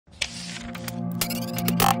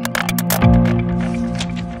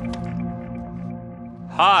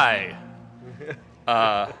Hi.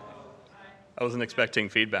 I wasn't expecting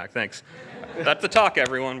feedback. Thanks. That's the talk,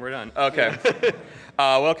 everyone. We're done. Okay.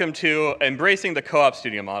 Welcome to Embracing the Co-op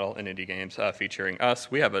Studio Model in Indie Games, featuring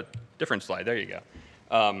us. We have a different slide. There you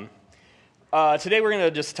go. Today we're going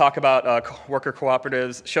to just talk about worker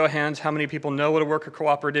cooperatives. Show of hands, how many people know what a worker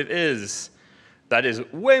cooperative is? That is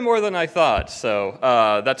way more than I thought, so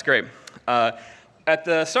that's great. At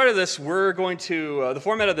the start of this, we're going to, the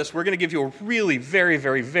format of this, we're going to give you a really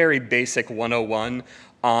very basic 101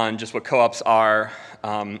 on just what co-ops are,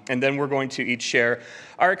 and then we're going to each share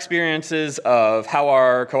our experiences of how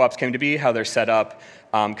our co-ops came to be, how they're set up,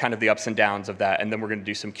 kind of the ups and downs of that, and then we're going to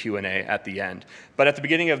do some Q&A at the end. But at the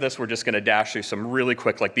beginning of this, we're just going to dash through some really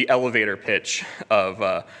quick, like the elevator pitch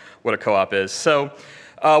of what a co-op is. So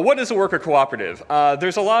what is a worker cooperative?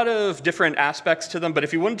 There's a lot of different aspects to them, but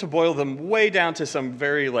if you wanted to boil them way down to some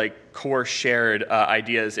very core shared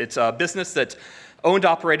ideas, it's a business that's owned,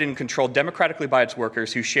 operated, and controlled democratically by its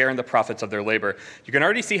workers who share in the profits of their labor. You can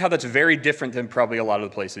already see how that's very different than probably a lot of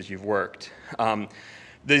the places you've worked.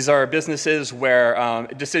 These are businesses where a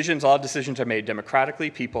lot of decisions are made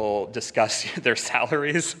democratically. People discuss their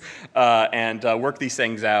salaries and work these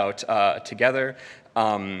things out together.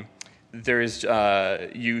 You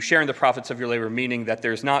share in the profits of your labor, meaning that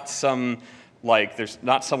there's not someone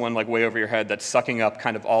way over your head that's sucking up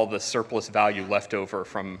kind of all the surplus value left over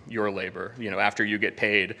from your labor. After you get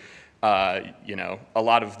paid, a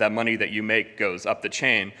lot of that money that you make goes up the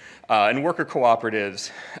chain. In worker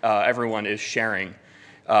cooperatives, everyone is sharing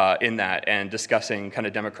in that and discussing kind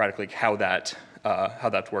of democratically how that's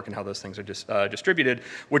work and how those things are distributed,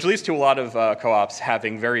 which leads to a lot of co-ops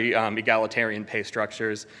having very egalitarian pay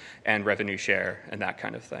structures and revenue share and that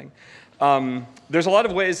kind of thing. There's a lot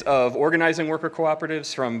of ways of organizing worker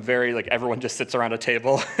cooperatives, from very everyone just sits around a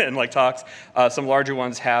table and talks. Some larger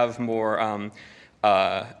ones have more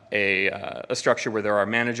a structure where there are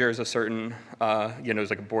managers of certain,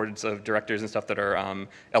 there's boards of directors and stuff that are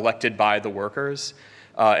elected by the workers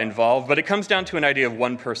involved, but it comes down to an idea of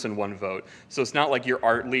one person, one vote. So it's not like your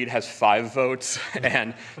art lead has 5 votes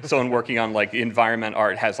and someone working on environment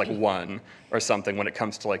art has 1 or something when it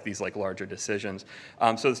comes to these larger decisions.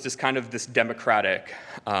 So it's just kind of this democratic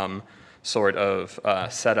sort of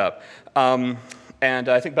setup. And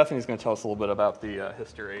I think Bethany's going to tell us a little bit about the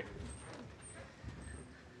history.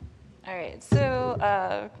 All right,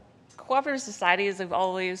 so cooperative societies have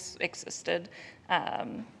always existed.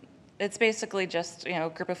 It's basically just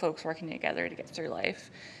a group of folks working together to get through life.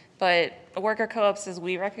 But worker co-ops, as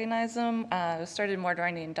we recognize them, started more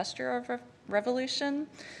during the Industrial Revolution.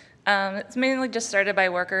 It's mainly just started by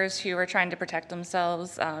workers who were trying to protect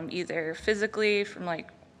themselves, either physically from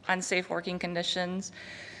unsafe working conditions,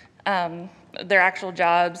 their actual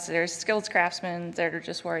jobs. There's skilled craftsmen that are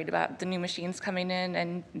just worried about the new machines coming in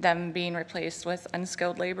and them being replaced with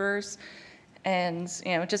unskilled laborers, and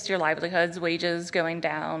just your livelihoods, wages going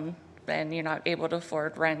down, and you're not able to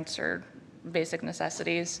afford rent or basic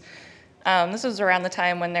necessities. This was around the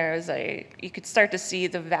time when you could start to see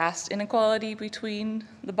the vast inequality between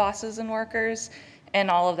the bosses and workers and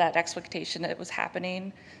all of that exploitation that was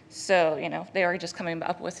happening. So, they were just coming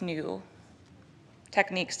up with new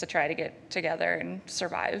techniques to try to get together and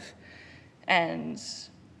survive. And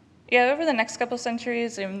over the next couple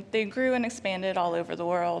centuries, they grew and expanded all over the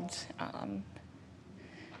world.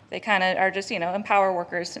 They kind of are just, empower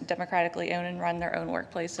workers to democratically own and run their own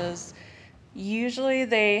workplaces. Usually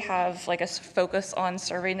they have a focus on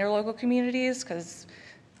serving their local communities, because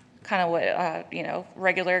kind of what,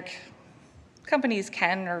 regular companies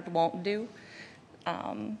can or won't do.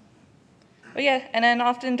 And then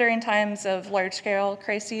often during times of large-scale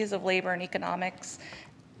crises of labor and economics,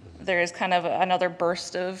 there's kind of another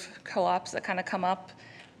burst of co-ops that kind of come up.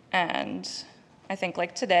 And I think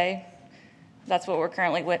today, that's what we're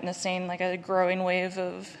currently witnessing, a growing wave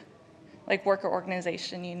of worker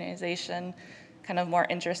organization, unionization, kind of more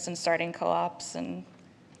interest in starting co-ops, and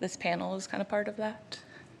this panel is kind of part of that.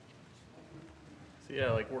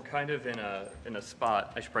 So we're kind of in a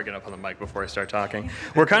spot. I should probably get up on the mic before I start talking.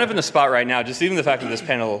 We're kind of in the spot right now. Just even the fact that this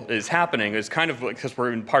panel is happening is kind of because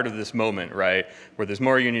we're in part of this moment, right, where there's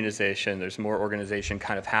more unionization, there's more organization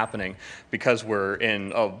kind of happening, because we're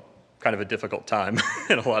in kind of a difficult time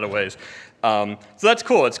in a lot of ways. So that's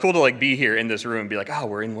cool. It's cool to be here in this room and be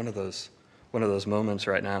we're in one of those moments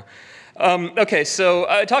right now. Okay, so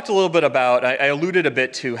I talked a little bit about, I alluded a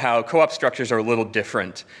bit to how co-op structures are a little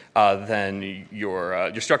different than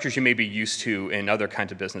your structures you may be used to in other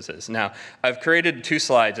kinds of businesses. Now, I've created 2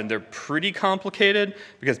 slides, and they're pretty complicated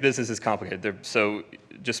because business is complicated. So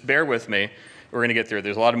just bear with me. We're going to get through it.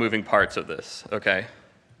 There's a lot of moving parts of this, okay?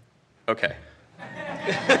 Okay.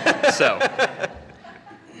 So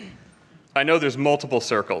I know there's multiple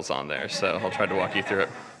circles on there, so I'll try to walk you through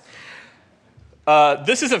it.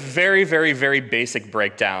 This is a very, very, very basic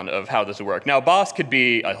breakdown of how this would work. Now, a boss could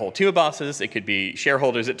be a whole team of bosses. It could be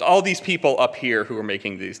shareholders. It's all these people up here who are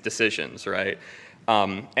making these decisions, right?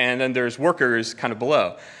 And then there's workers kind of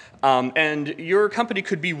below. And your company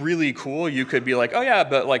could be really cool. You could be like, oh yeah,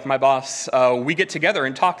 but like my boss, we get together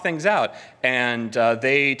and talk things out. And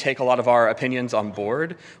they take a lot of our opinions on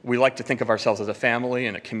board. We like to think of ourselves as a family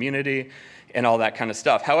and a community and all that kind of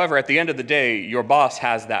stuff. However, at the end of the day, your boss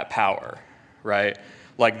has that power, right?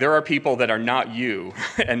 Like there are people that are not you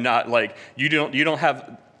and not like, you don't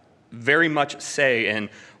have very much say in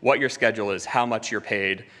what your schedule is, how much you're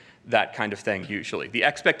paid, that kind of thing usually. The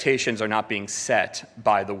expectations are not being set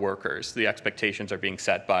by the workers. The expectations are being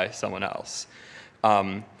set by someone else.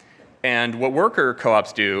 And what worker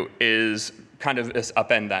co-ops do is kind of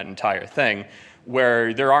upend that entire thing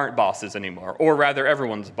where there aren't bosses anymore, or rather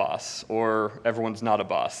everyone's a boss, or everyone's not a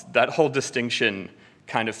boss. That whole distinction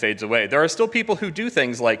kind of fades away. There are still people who do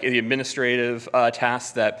things like the administrative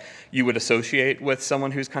tasks that you would associate with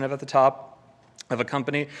someone who's kind of at the top of a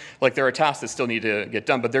company. Like there are tasks that still need to get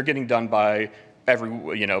done, but they're getting done by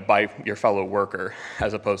by your fellow worker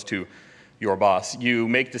as opposed to your boss. You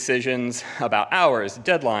make decisions about hours,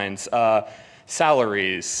 deadlines,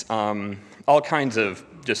 salaries, all kinds of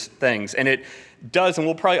just things. And it does, and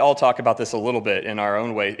we'll probably all talk about this a little bit in our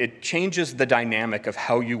own way, it changes the dynamic of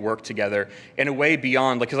how you work together in a way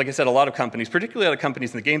beyond, because like I said, a lot of companies, particularly a lot of companies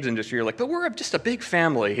in the games industry, are like, but we're just a big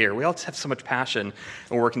family here. We all just have so much passion and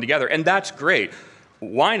we're working together, and that's great.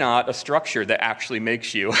 Why not a structure that actually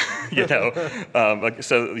makes you,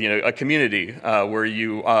 a community where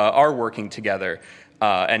you are working together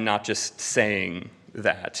and not just saying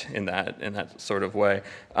that in that sort of way.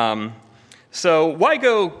 So why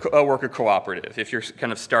go worker cooperative if you're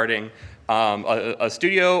kind of starting a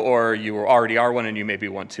studio or you already are one and you maybe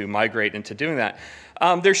want to migrate into doing that?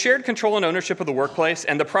 There's shared control and ownership of the workplace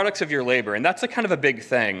and the products of your labor, and that's a kind of a big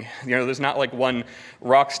thing. There's not like one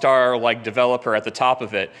rock star like developer at the top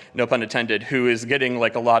of it, no pun intended, who is getting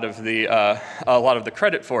like a lot of the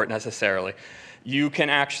credit for it necessarily. You can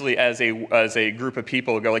actually, as a group of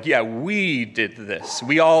people, go like, yeah, we did this.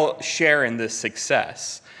 We all share in this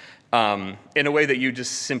success. In a way that you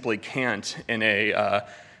just simply can't in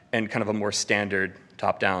kind of a more standard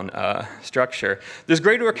top-down structure. There's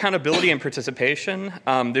greater accountability and participation.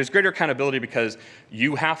 There's greater accountability because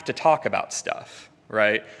you have to talk about stuff,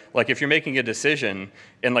 right? Like if you're making a decision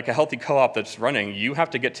in like a healthy co-op that's running, you have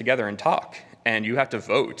to get together and talk, and you have to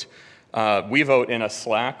vote. We vote in a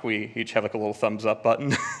Slack. We each have like a little thumbs up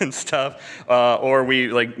button and stuff, or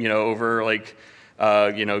we over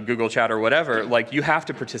Google Chat or whatever. Like you have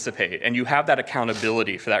to participate, and you have that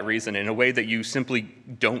accountability for that reason in a way that you simply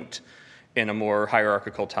don't in a more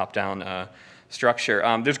hierarchical top-down structure.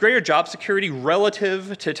 There's greater job security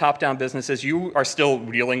relative to top-down businesses. You are still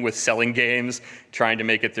dealing with selling games, trying to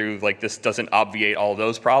make it through, like this doesn't obviate all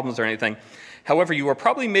those problems or anything. However, you are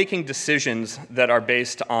probably making decisions that are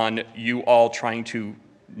based on you all trying to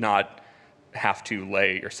not have to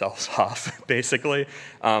lay yourselves off, basically.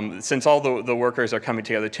 Since all the workers are coming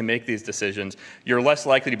together to make these decisions, you're less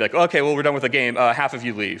likely to be like, okay, well, we're done with the game. Half of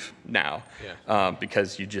you leave now,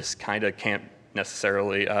 because you just kind of can't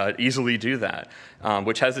necessarily easily do that,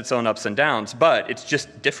 which has its own ups and downs, but it's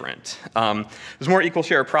just different. There's more equal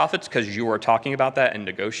share of profits because you are talking about that and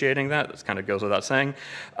negotiating that. This kind of goes without saying.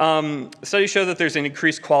 Studies show that there's an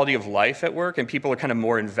increased quality of life at work, and people are kind of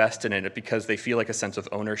more invested in it because they feel like a sense of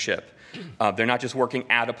ownership. They're not just working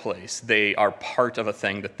at a place. They are part of a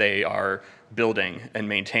thing that they are building and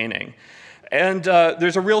maintaining. And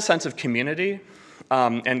there's a real sense of community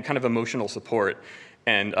and kind of emotional support.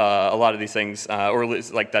 And a lot of these things, or at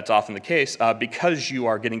least like that's often the case, because you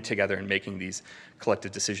are getting together and making these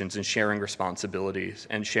collective decisions and sharing responsibilities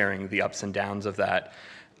and sharing the ups and downs of that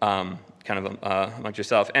amongst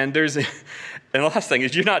yourself. And and the last thing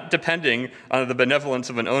is you're not depending on the benevolence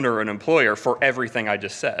of an owner or an employer for everything I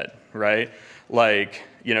just said, right? Like,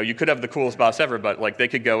 you could have the coolest boss ever, but like they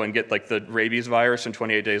could go and get like the rabies virus and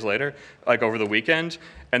 28 days later, like over the weekend.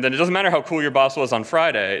 And then it doesn't matter how cool your boss was on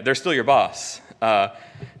Friday, they're still your boss.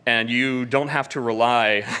 And you don't have to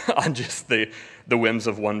rely on just the whims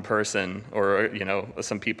of one person or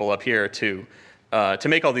some people up here to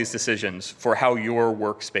make all these decisions for how your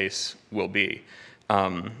workspace will be,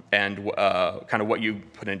 and kind of what you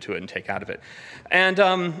put into it and take out of it. And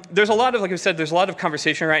there's a lot of, like I said, there's a lot of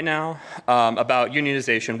conversation right now about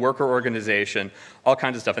unionization, worker organization, all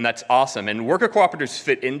kinds of stuff, and that's awesome. And worker cooperatives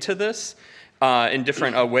fit into this in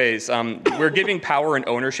different ways. We're giving power and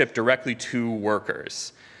ownership directly to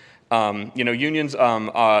workers. Unions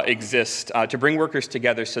exist to bring workers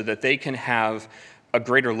together so that they can have a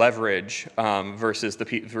greater leverage versus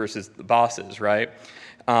the bosses, right?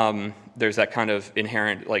 There's that kind of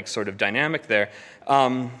inherent, like, sort of dynamic there.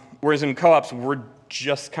 Whereas in co-ops, we're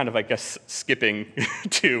just kind of, I guess, skipping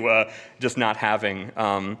to just not having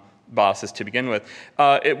bosses to begin with.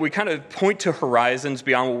 We kind of point to horizons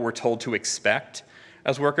beyond what we're told to expect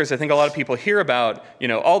as workers. I think a lot of people hear about,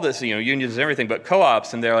 all this, unions and everything, but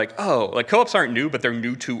co-ops, and they're like, oh, like co-ops aren't new, but they're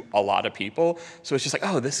new to a lot of people. So it's just like,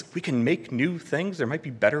 oh, we can make new things. There might be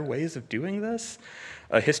better ways of doing this.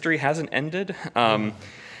 History hasn't ended. And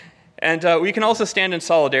we can also stand in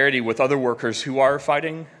solidarity with other workers who are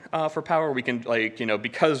fighting for power. We can,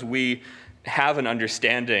 because we have an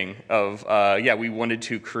understanding of, we wanted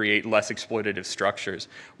to create less exploitative structures.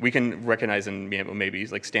 We can recognize and maybe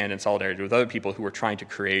like stand in solidarity with other people who are trying to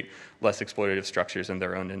create less exploitative structures in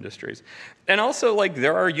their own industries. And also, like,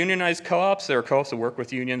 there are unionized co-ops, there are co-ops that work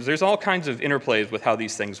with unions. There's all kinds of interplays with how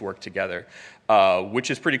these things work together, which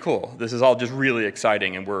is pretty cool. This is all just really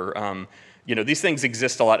exciting, and we're, these things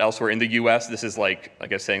exist a lot elsewhere. In the US, this is like I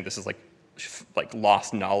was saying, this is like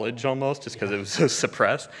lost knowledge almost, just because it was so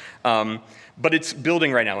suppressed. But it's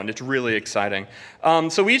building right now, and it's really exciting.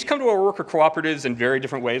 So we each come to our worker cooperatives in very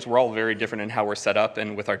different ways. We're all very different in how we're set up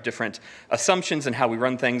and with our different assumptions and how we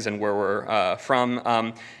run things and where we're from.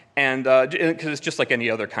 Because it's just like any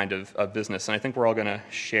other kind of business. And I think we're all going to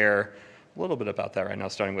share a little bit about that right now,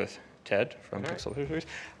 starting with Ted from Pixel Pictures.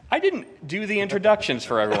 I didn't do the introductions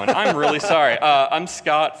for everyone. I'm really sorry. I'm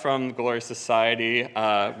Scott from Glorious Society.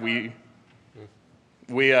 That's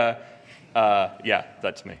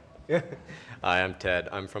me. Hi, I'm Ted.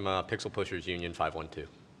 I'm from Pixel Pushers Union 512.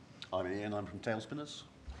 I'm Ian. I'm from Tailspinners.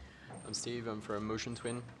 I'm Steve. I'm from Motion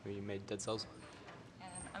Twin. We made Dead Cells.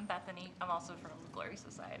 And I'm Bethany. I'm also from Glory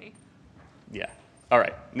Society. Yeah. All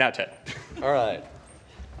right. Now Ted. All right.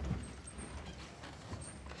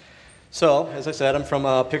 So, as I said, I'm from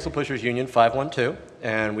Pixel Pushers Union 512,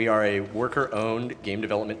 and we are a worker-owned game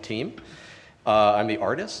development team. I'm the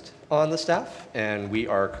artist on the staff, and we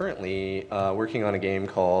are currently working on a game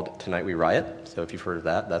called Tonight We Riot. So if you've heard of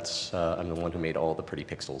that, that's I'm the one who made all the pretty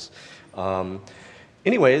pixels.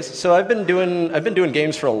 Anyways, so I've been doing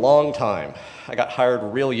games for a long time. I got hired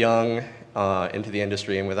real young into the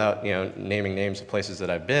industry, and without naming names of places that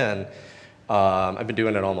I've been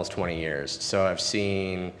doing it almost 20 years. So I've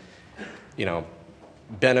seen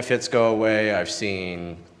benefits go away. I've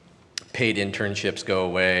seen paid internships go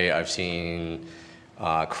away. I've seen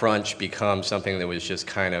crunch become something that was just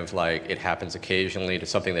kind of like it happens occasionally to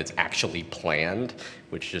something that's actually planned,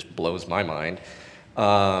 which just blows my mind.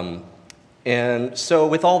 And so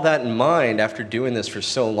with all that in mind, after doing this for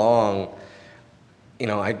so long,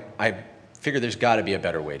 I figured there's got to be a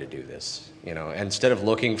better way to do this. Instead of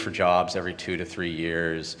looking for jobs every 2 to 3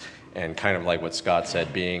 years and kind of like what Scott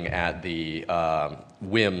said, being at the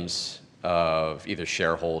whims of either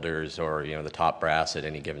shareholders or the top brass at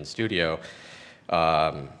any given studio,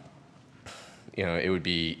 it would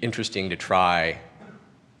be interesting to try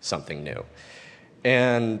something new.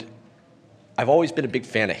 And I've always been a big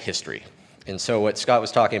fan of history. And so what Scott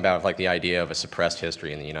was talking about, like the idea of a suppressed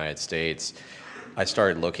history in the United States, I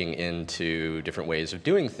started looking into different ways of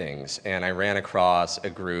doing things. And I ran across a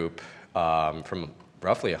group from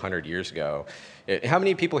roughly 100 years ago. How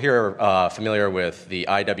many people here are familiar with the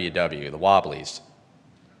IWW, the Wobblies?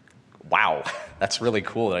 Wow, that's really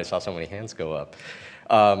cool that I saw so many hands go up.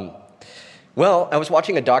 Well, I was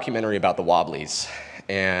watching a documentary about the Wobblies,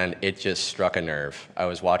 and it just struck a nerve. I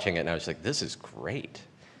was watching it, and I was like, this is great.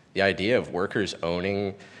 The idea of workers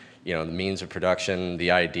owning the means of production, the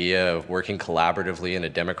idea of working collaboratively in a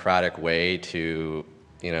democratic way to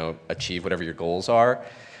achieve whatever your goals are.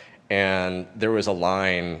 And there was a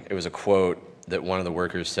line, it was a quote that one of the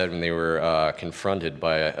workers said when they were confronted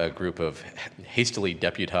by a group of hastily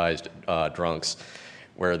deputized drunks,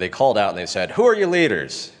 where they called out and they said, "Who are your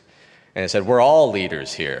leaders?" And they said, "We're all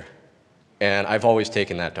leaders here." And I've always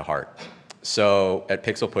taken that to heart. So at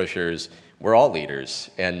Pixel Pushers, we're all leaders,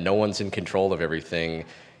 and no one's in control of everything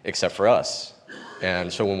except for us.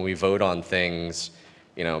 And so when we vote on things,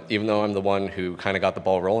 even though I'm the one who kind of got the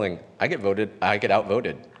ball rolling, I get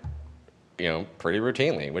outvoted. Pretty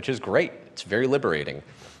routinely, which is great. It's very liberating.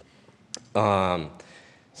 So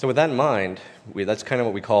with that in mind, that's kind of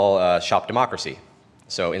what we call shop democracy.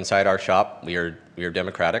 So inside our shop, we are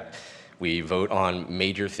democratic. We vote on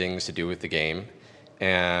major things to do with the game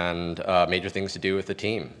and major things to do with the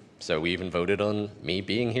team. So we even voted on me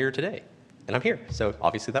being here today. And I'm here, so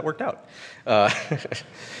obviously that worked out.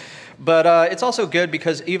 But it's also good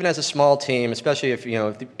because even as a small team, especially if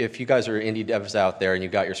if you guys are indie devs out there and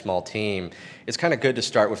you've got your small team, it's kind of good to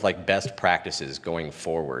start with like best practices going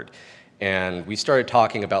forward. And we started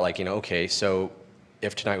talking about like, okay, so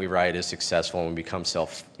if Tonight We Riot is successful and we become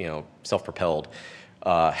self-propelled,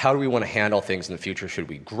 how do we want to handle things in the future? Should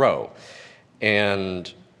we grow?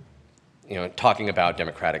 And talking about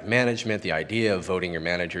democratic management, the idea of voting your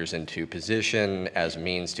managers into position as a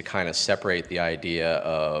means to kind of separate the idea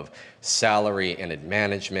of salary and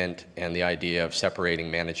management, and the idea of separating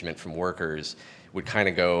management from workers would kind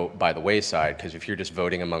of go by the wayside, because if you're just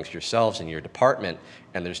voting amongst yourselves in your department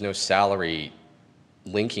and there's no salary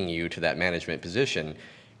linking you to that management position,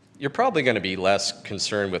 you're probably going to be less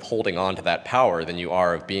concerned with holding on to that power than you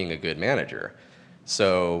are of being a good manager.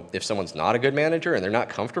 So if someone's not a good manager and they're not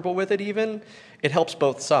comfortable with it even, it helps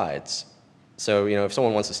both sides. So if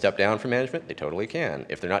someone wants to step down from management, they totally can.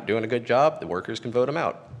 If they're not doing a good job, the workers can vote them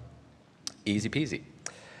out. Easy peasy.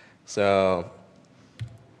 So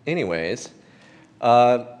anyways,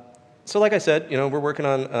 so like I said, we're working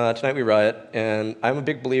on Tonight We Riot, and I'm a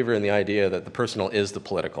big believer in the idea that the personal is the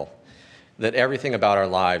political, that everything about our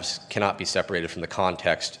lives cannot be separated from the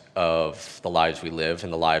context of the lives we live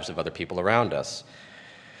and the lives of other people around us.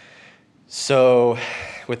 So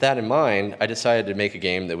with that in mind, I decided to make a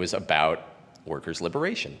game that was about workers'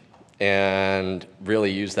 liberation and really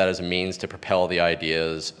use that as a means to propel the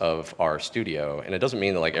ideas of our studio. And it doesn't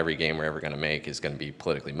mean that like every game we're ever going to make is going to be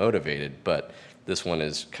politically motivated, but this one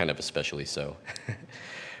is kind of especially so.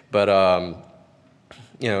 But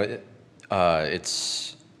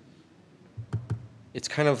it's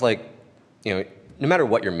kind of like, no matter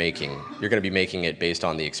what you're making, you're going to be making it based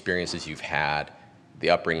on the experiences you've had, the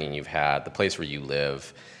upbringing you've had, the place where you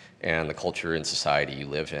live, and the culture and society you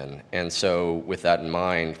live in. And so with that in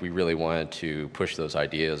mind, we really wanted to push those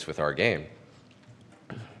ideas with our game.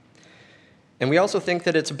 And we also think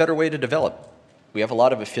that it's a better way to develop. We have a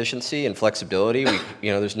lot of efficiency and flexibility.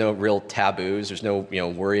 There's no real taboos. There's no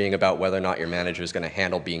worrying about whether or not your manager is going to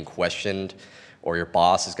handle being questioned, or your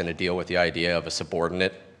boss is going to deal with the idea of a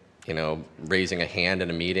subordinate, raising a hand in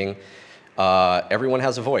a meeting. Everyone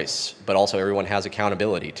has a voice, but also everyone has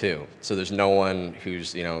accountability too. So there's no one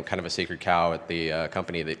who's kind of a sacred cow at the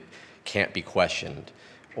company that can't be questioned,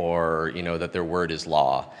 or that their word is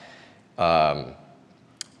law.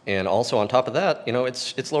 And also on top of that,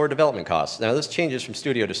 it's lower development costs. Now this changes from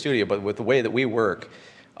studio to studio, but with the way that we work,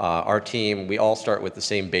 our team, we all start with the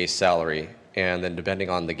same base salary, and then depending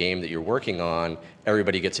on the game that you're working on,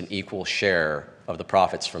 everybody gets an equal share of the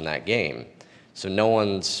profits from that game. So no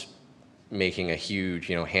one's making a huge,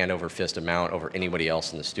 hand over fist amount over anybody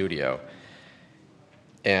else in the studio.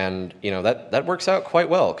 And that works out quite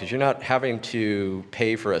well, because you're not having to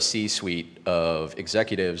pay for a C-suite of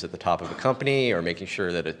executives at the top of a company, or making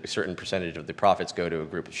sure that a certain percentage of the profits go to a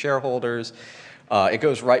group of shareholders. It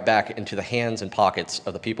goes right back into the hands and pockets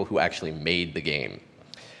of the people who actually made the game.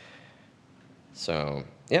 So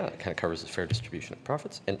yeah, it kind of covers the fair distribution of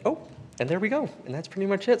profits. And there we go. And that's pretty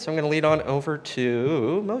much it. So I'm going to lead on over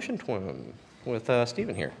to Motion Twin with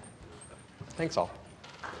Steven here. Thanks all.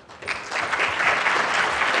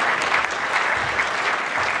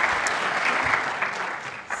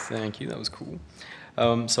 Thank you, that was cool.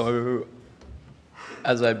 So,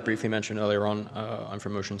 as I briefly mentioned earlier on, I'm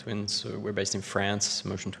from Motion Twins. So we're based in France.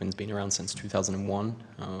 Motion Twins been around since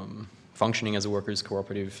 2001, functioning as a workers'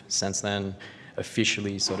 cooperative since then,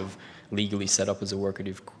 officially sort of legally set up as a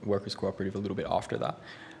workers' cooperative a little bit after that.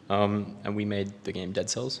 And we made the game Dead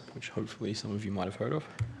Cells, which hopefully some of you might have heard of.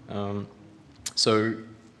 So,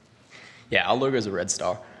 yeah, our logo is a red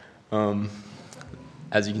star.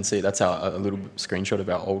 As you can see, that's a little screenshot of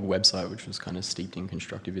our old website, which was kind of steeped in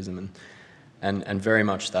constructivism and very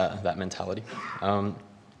much that mentality.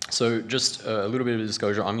 So just a little bit of a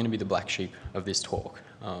disclosure, I'm going to be the black sheep of this talk.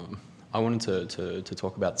 I wanted to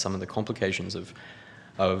talk about some of the complications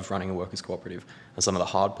of running a workers' cooperative and some of the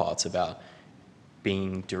hard parts about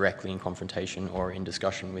being directly in confrontation or in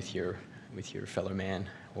discussion with your fellow man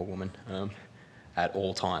or woman at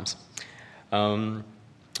all times.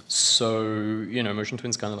 So, Motion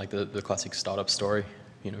Twin's kind of like the classic startup story,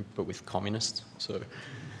 but with communists. So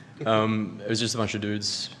it was just a bunch of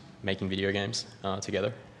dudes making video games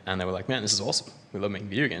together, and they were like, man, this is awesome. We love making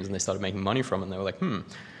video games, and they started making money from it, and they were like,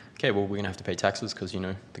 okay, well, we're going to have to pay taxes because,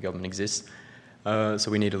 the government exists. So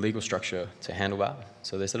we need a legal structure to handle that.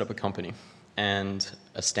 So they set up a company. And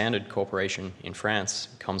a standard corporation in France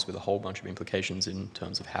comes with a whole bunch of implications in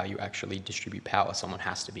terms of how you actually distribute power. Someone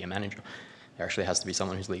has to be a manager. There actually has to be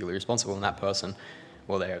someone who's legally responsible, and that person,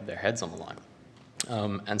 well, their head's on the line.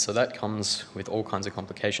 And so that comes with all kinds of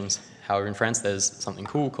complications. However, in France, there's something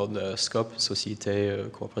cool called the SCOP, Société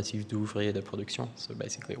Coopérative d'Ouvriers de Production, so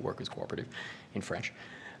basically a workers' cooperative in French.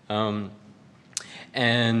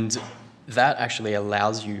 And that actually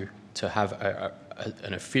allows you to have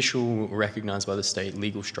an official, recognized by the state,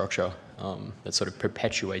 legal structure that sort of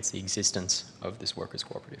perpetuates the existence of this workers'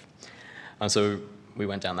 cooperative. So we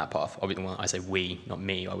went down that path. Obviously, when I say we, not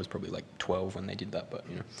me, I was probably like 12 when they did that, but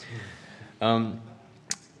you know.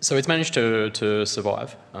 So it's managed to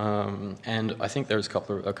survive, and I think there's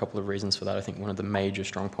a couple of reasons for that. I think one of the major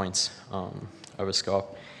strong points over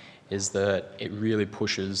SCOP is that it really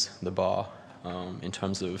pushes the bar in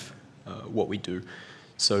terms of what we do.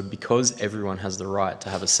 So because everyone has the right to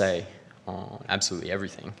have a say on absolutely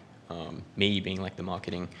everything, me being like the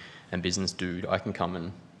marketing and business dude, I can come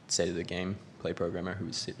and say to the gameplay programmer who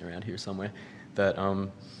is sitting around here somewhere that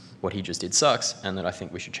what he just did sucks and that I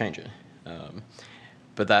think we should change it.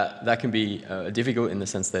 But that can be difficult in the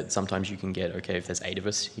sense that sometimes you can get, okay, if there's 8 of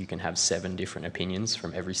us, you can have 7 different opinions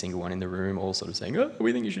from every single one in the room, all sort of saying, oh,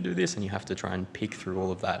 we think you should do this, and you have to try and pick through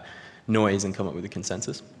all of that noise and come up with a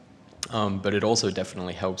consensus. But it also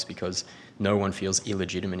definitely helps because no one feels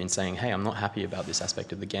illegitimate in saying, hey, I'm not happy about this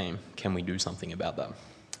aspect of the game. Can we do something about that?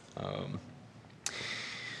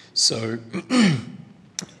 So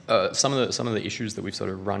some of the issues that we've sort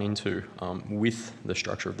of run into with the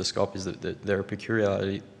structure of the SCOP is that there are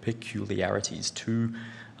peculiarities to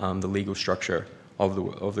the legal structure of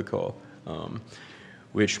the co-op,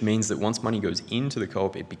 which means that once money goes into the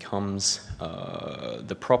co-op, it becomes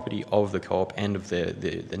the property of the co-op and of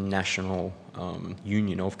the national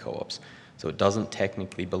union of co-ops. So it doesn't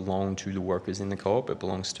technically belong to the workers in the co-op, it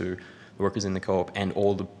belongs to the workers in the co-op and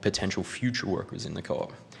all the potential future workers in the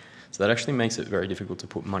co-op. So that actually makes it very difficult to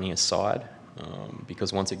put money aside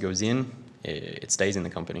because once it goes in, it stays in the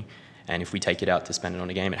company. And if we take it out to spend it on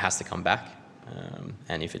a game, it has to come back.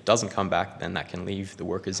 And if it doesn't come back, then that can leave the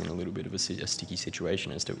workers in a little bit of a sticky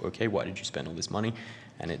situation as to, okay, why did you spend all this money?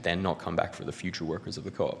 And it then not come back for the future workers of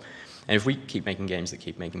the co-op. And if we keep making games that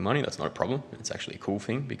keep making money, that's not a problem. It's actually a cool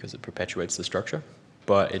thing because it perpetuates the structure.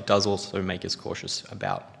 But it does also make us cautious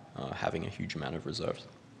about having a huge amount of reserves.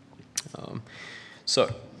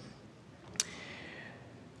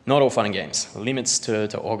 Not all fun and games. Limits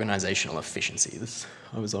to organizational efficiency.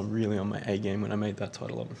 I was really on my A game when I made that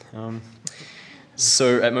title up.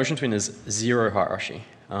 So at Motion Twin, there's 0 hierarchy.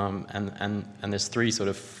 And there's 3 sort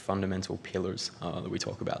of fundamental pillars that we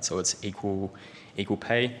talk about. So it's equal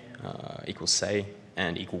pay, equal say,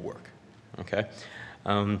 and equal work. Okay.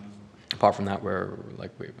 Apart from that,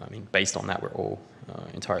 based on that, we're all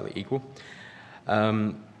entirely equal.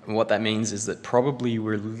 What that means is that probably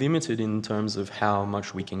we're limited in terms of how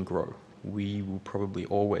much we can grow. We will probably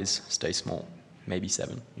always stay small, maybe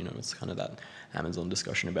 7. You know, it's kind of that Amazon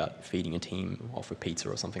discussion about feeding a team off a pizza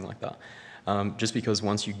or something like that. Just because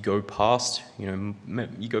once you go past, you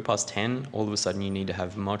go past 10, all of a sudden you need to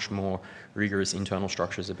have much more rigorous internal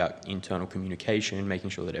structures about internal communication, making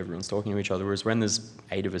sure that everyone's talking to each other. Whereas when there's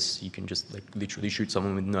 8 of us, you can just like literally shoot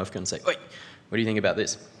someone with a Nerf gun and say, "Oi, what do you think about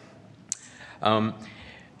this?"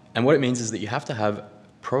 And what it means is that you have to have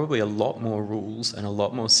probably a lot more rules and a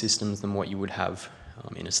lot more systems than what you would have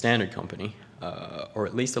in a standard company, or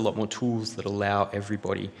at least a lot more tools that allow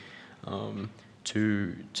everybody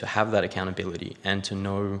to have that accountability and to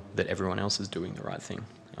know that everyone else is doing the right thing.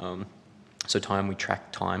 So we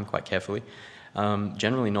track time quite carefully.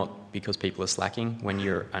 Generally not because people are slacking. When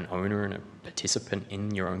you're an owner and a participant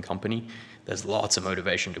in your own company, there's lots of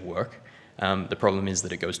motivation to work. The problem is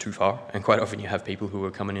that it goes too far, and quite often you have people who are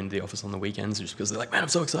coming into the office on the weekends just because they're like, man, I'm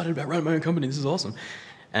so excited about running my own company, this is awesome.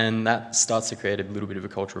 And that starts to create a little bit of a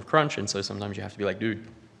culture of crunch, and so sometimes you have to be like, dude,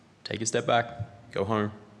 take a step back, go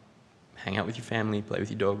home, hang out with your family, play with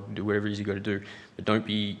your dog, do whatever it is you got to do, but don't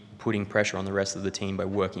be putting pressure on the rest of the team by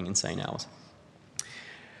working insane hours.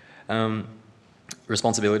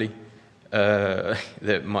 Responsibility.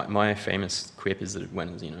 My famous quip is that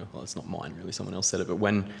when, well, it's not mine really, someone else said it, but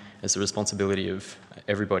when it's the responsibility of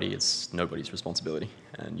everybody, it's nobody's responsibility.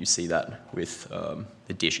 And you see that with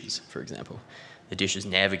the dishes, for example. The dishes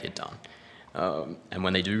never get done. And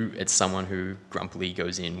when they do, it's someone who grumpily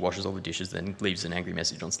goes in, washes all the dishes, then leaves an angry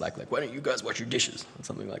message on Slack like, why don't you guys wash your dishes? Or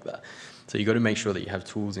something like that. So you've got to make sure that you have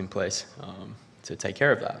tools in place to take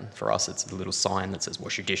care of that. And for us, it's a little sign that says,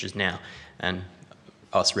 wash your dishes now. And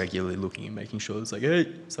us regularly looking and making sure it's like,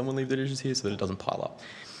 hey, someone leave the dishes here so that it doesn't pile up.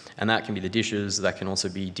 And that can be the dishes, that can also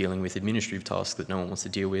be dealing with administrative tasks that no one wants to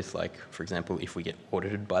deal with, like, for example, if we get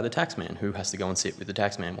audited by the taxman, who has to go and sit with the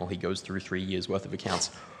taxman while he goes through 3 years' worth of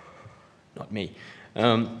accounts? Not me.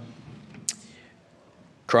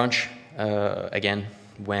 Crunch, again,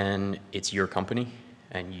 when it's your company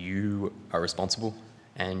and you are responsible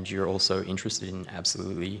and you're also interested in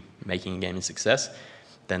absolutely making a game a success,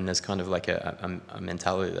 then there's kind of like a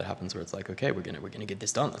mentality that happens where it's like, okay, we're gonna get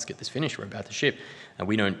this done. Let's get this finished. We're about to ship, and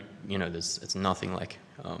we don't, it's nothing like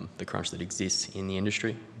the crunch that exists in the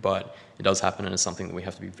industry, but it does happen, and it's something that we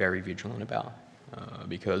have to be very vigilant about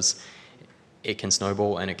because it can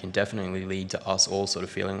snowball, and it can definitely lead to us all sort of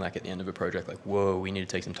feeling like at the end of a project, like, whoa, we need to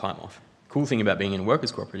take some time off. Cool thing about being in a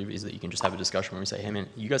workers cooperative is that you can just have a discussion where we say, hey man,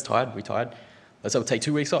 you guys tired? We tired? Let's take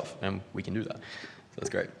 2 weeks off, and we can do that. So that's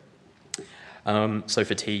great. So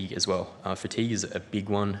fatigue as well. Fatigue is a big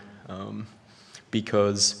one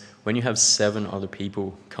because when you have 7 other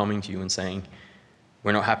people coming to you and saying,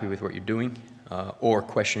 we're not happy with what you're doing, or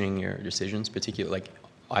questioning your decisions, particularly, like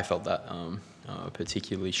I felt that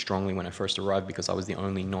particularly strongly when I first arrived because I was the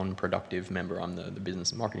only non-productive member. I'm the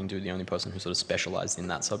business and marketing dude, the only person who sort of specialized in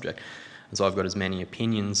that subject. And so I've got as many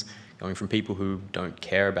opinions going from people who don't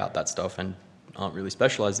care about that stuff and aren't really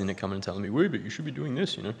specialized in it coming and telling me, wait, but you should be doing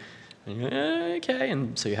this, And you go, okay,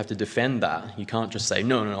 and so you have to defend that. You can't just say,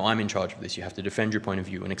 no, I'm in charge of this. You have to defend your point of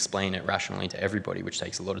view and explain it rationally to everybody, which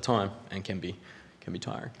takes a lot of time and can be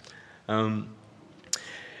tiring.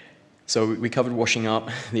 So we covered washing up.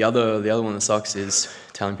 The other one that sucks is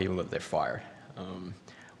telling people that they're fired,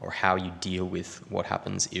 or how you deal with what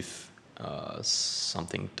happens if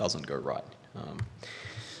something doesn't go right.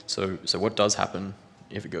 So what does happen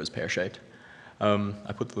if it goes pear-shaped?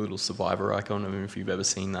 I put the little Survivor icon. I don't know if you've ever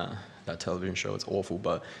seen that television show. It's awful,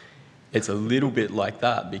 but it's a little bit like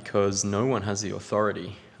that because no one has the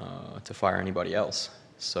authority to fire anybody else.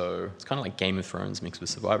 So it's kind of like Game of Thrones mixed with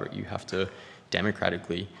Survivor. You have to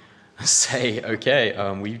democratically say, okay,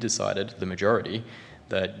 we've decided, the majority,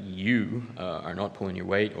 that you are not pulling your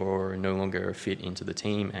weight or no longer fit into the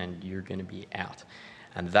team and you're going to be out.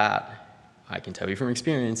 And that, I can tell you from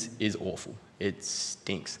experience, is awful. It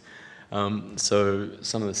stinks. So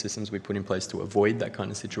some of the systems we put in place to avoid that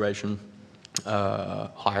kind of situation,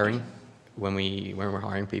 hiring, when we're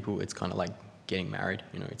hiring people, it's kind of like getting married.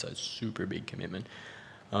 It's a super big commitment.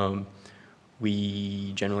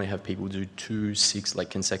 We generally have people do 2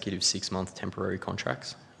 consecutive 6-month temporary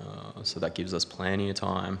contracts. So that gives us plenty of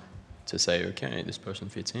time to say, okay, this person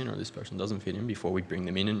fits in or this person doesn't fit in before we bring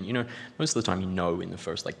them in. And most of the time in the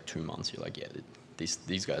first 2 months, you're like, yeah,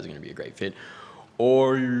 these guys are going to be a great fit.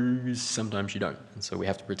 Or sometimes you don't. And so we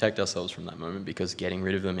have to protect ourselves from that moment because getting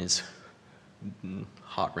rid of them is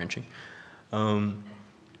heart-wrenching.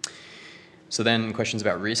 So then questions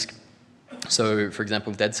about risk. So, for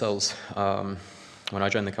example, dead cells. When I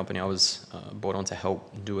joined the company, I was brought on to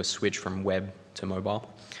help do a switch from web to mobile.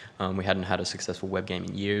 We hadn't had a successful web game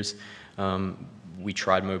in years. We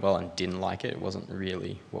tried mobile and didn't like it. It wasn't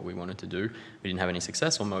really what we wanted to do. We didn't have any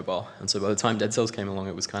success on mobile. And so by the time Dead Cells came along,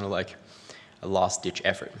 it was kind of like a last-ditch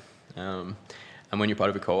effort. And when you're part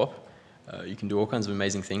of a co-op, you can do all kinds of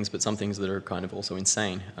amazing things, but some things that are kind of also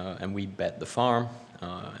insane. And we bet the farm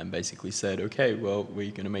and basically said, okay, well,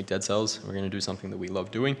 we're going to make Dead Cells. We're going to do something that we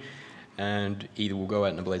love doing. And either we'll go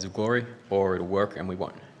out in a blaze of glory or it'll work and we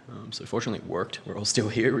won't. So fortunately it worked. We're all still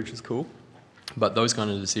here, which is cool. But those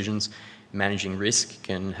kind of decisions, managing risk,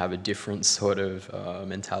 can have a different sort of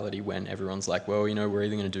mentality when everyone's like, well, we're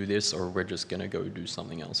either going to do this or we're just going to go do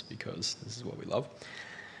something else because this is what we love.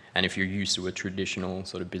 And if you're used to a traditional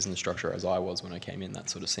sort of business structure, as I was when I came in, that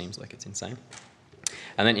sort of seems like it's insane.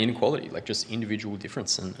 And then inequality, like just individual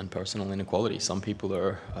difference and personal inequality. Some people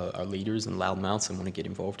are leaders and loudmouths and want to get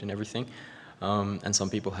involved in everything. And some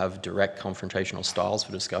people have direct confrontational styles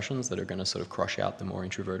for discussions that are going to sort of crush out the more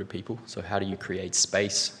introverted people. So how do you create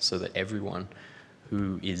space so that everyone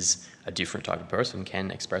who is a different type of person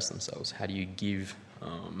can express themselves? How do you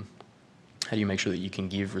make sure that you can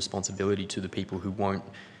give responsibility to the people who won't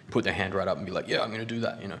put their hand right up and be like, yeah, I'm going to do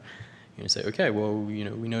that, You say, okay, well, we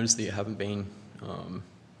noticed that you haven't been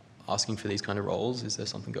asking for these kind of roles. Is there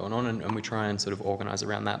something going on? And we try and sort of organize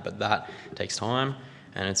around that, but that takes time,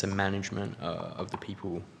 and it's a management of the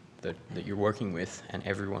people that you're working with, and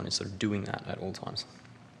everyone is sort of doing that at all times.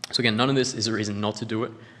 So again, none of this is a reason not to do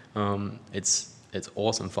it. It's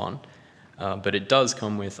awesome fun, but it does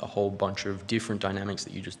come with a whole bunch of different dynamics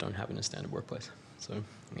that you just don't have in a standard workplace. So I'm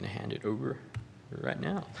going to hand it over right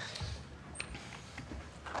now.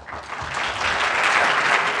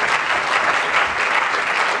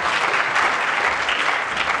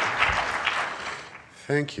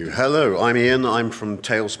 Thank you. Hello, I'm Ian. I'm from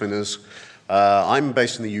Tailspinners. I'm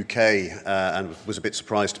based in the UK and was a bit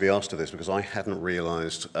surprised to be asked to this because I hadn't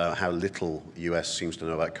realized how little US seems to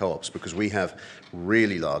know about co-ops, because we have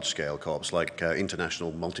really large-scale co-ops like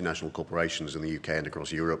international, multinational corporations in the UK and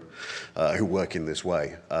across Europe who work in this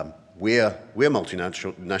way. We're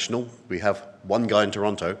multinational. We have one guy in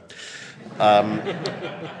Toronto.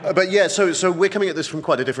 But yeah, so we're coming at this from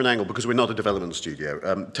quite a different angle because we're not a development studio.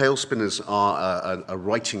 Tailspinners are a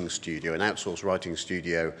writing studio, an outsourced writing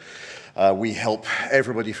studio. We help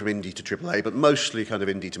everybody from indie to AAA, but mostly kind of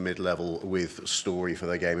indie to mid-level with story for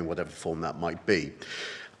their game in whatever form that might be.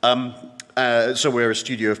 So we're a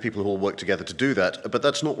studio of people who all work together to do that, but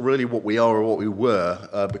that's not really what we are or what we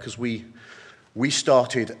were, because we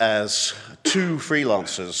started as two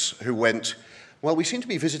freelancers who went, well, we seem to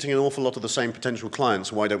be visiting an awful lot of the same potential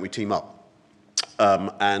clients, why don't we team up?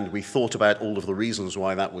 And we thought about all of the reasons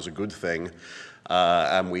why that was a good thing,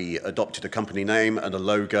 and we adopted a company name and a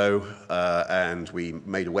logo, and we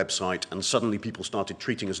made a website, and suddenly people started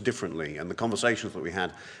treating us differently, and the conversations that we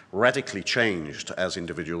had radically changed as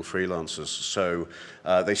individual freelancers. So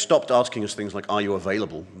they stopped asking us things like, are you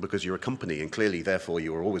available? Because you're a company, and clearly, therefore,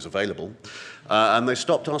 you are always available. And they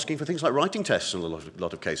stopped asking for things like writing tests in a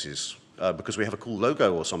lot of cases, because we have a cool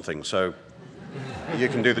logo or something, so you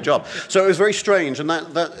can do the job. So it was very strange, and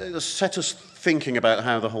that set us thinking about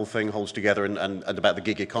how the whole thing holds together and about the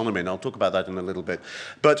gig economy, and I'll talk about that in a little bit.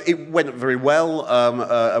 But it went very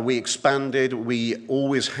well. We expanded. We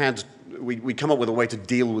always had... We come up with a way to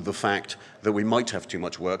deal with the fact that we might have too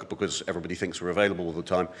much work because everybody thinks we're available all the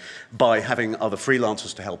time, by having other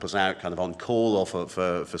freelancers to help us out, kind of on call or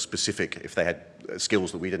for specific, if they had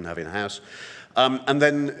skills that we didn't have in-house. And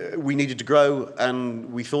then we needed to grow,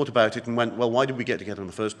 and we thought about it and went, well, why did we get together in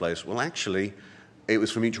the first place? Well, actually, it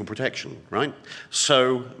was for mutual protection, right?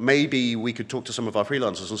 So maybe we could talk to some of our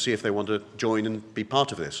freelancers and see if they want to join and be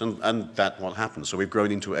part of this. And that's what happened. So we've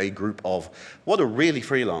grown into a group of what are really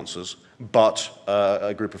freelancers, but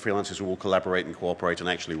a group of freelancers who will collaborate and cooperate and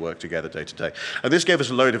actually work together day to day. And this gave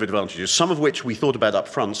us a load of advantages, some of which we thought about up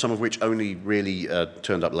front, some of which only really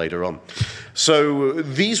turned up later on. So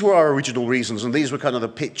these were our original reasons, and these were kind of the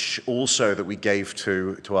pitch also that we gave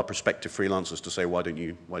to our prospective freelancers to say, why don't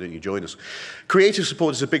you join us? Creative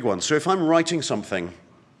support is a big one. So if I'm writing something,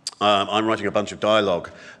 I'm writing a bunch of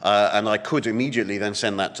dialogue, and I could immediately then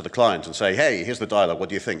send that to the client and say, hey, here's the dialogue, what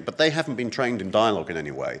do you think? But they haven't been trained in dialogue in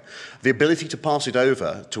any way. The ability to pass it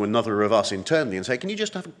over to another of us internally and say, can you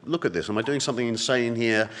just have a look at this? Am I doing something insane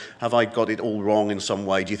here? Have I got it all wrong in some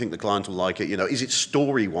way? Do you think the client will like it? You know, is it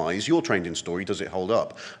story-wise? You're trained in story, does it hold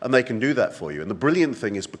up? And they can do that for you. And the brilliant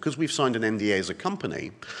thing is, because we've signed an NDA as a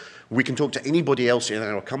company, we can talk to anybody else in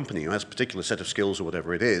our company who has a particular set of skills or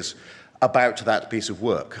whatever it is about that piece of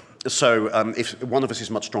work. So if one of us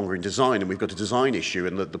is much stronger in design and we've got a design issue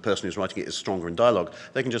and the person who's writing it is stronger in dialogue,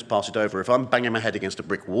 they can just pass it over. If I'm banging my head against a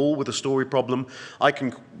brick wall with a story problem, I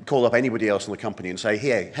can call up anybody else in the company and say,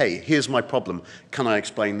 hey, here's my problem. Can I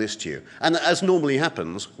explain this to you? And as normally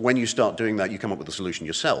happens, when you start doing that, you come up with a solution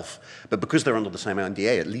yourself. But because they're under the same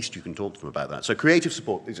NDA, at least you can talk to them about that. So creative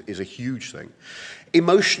support is a huge thing.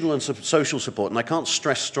 Emotional and social support, and I can't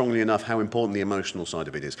stress strongly enough how important the emotional side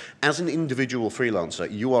of it is. As an individual freelancer,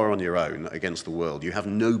 you are on your own against the world. You have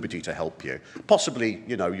nobody to help you. Possibly,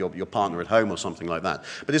 you know, your partner at home or something like that.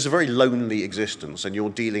 But it's a very lonely existence, and you're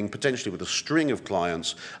dealing potentially with a string of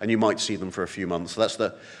clients, and you might see them for a few months. That's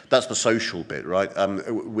the social bit, right?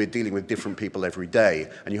 We're dealing with different people every day,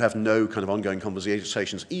 and you have no kind of ongoing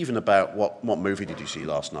conversations, even about what movie did you see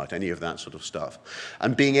last night, any of that sort of stuff.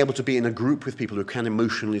 And being able to be in a group with people who can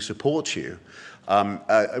emotionally support you,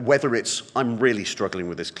 whether it's, I'm really struggling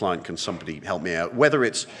with this client, can somebody help me out? Whether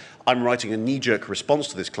it's, I'm writing a knee-jerk response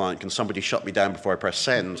to this client, can somebody shut me down before I press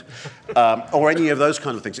send? Or any of those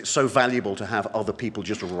kind of things. It's so valuable to have other people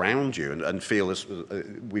just around you and feel, as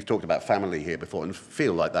we've talked about family here before, and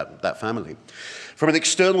feel like that family. From an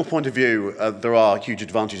external point of view, there are huge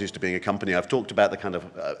advantages to being a company. I've talked about the kind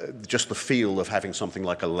of, just the feel of having something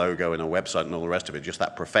like a logo and a website and all the rest of it, just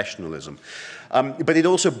that professionalism. But it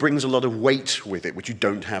also brings a lot of weight with it, which you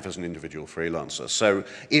don't have as an individual freelancer. So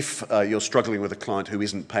if you're struggling with a client who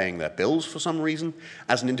isn't paying their bills for some reason,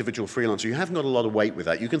 as an individual freelancer, you haven't got a lot of weight with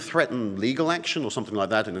that. You can threaten legal action or something like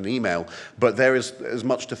that in an email, but there is as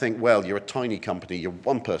much to think, well, you're a tiny company, you're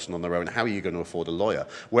one person on their own, how are you going to afford a lawyer?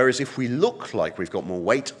 Whereas if we look like we've got more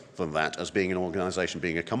weight than that as being an organization,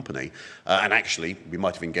 being a company, and actually we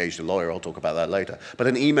might have engaged a lawyer, I'll talk about that later, but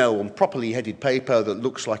an email on properly headed paper that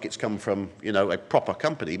looks like it's come from, you know, a proper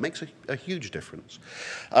company makes a huge difference.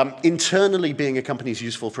 Internally, being a company is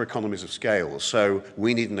useful for economies of scale. So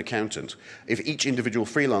we need an accountant. If each individual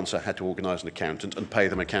freelancer had to organize an accountant and pay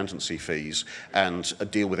them accountancy fees and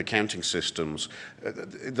deal with accounting systems,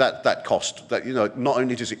 that cost, not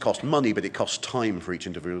only does it cost money, but it costs time for each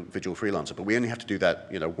individual freelancer. But we only have to do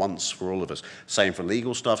that, once for all of us. Same for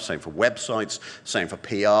legal stuff, same for websites, same for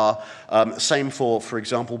PR, same for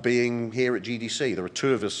example, being here at GDC. There are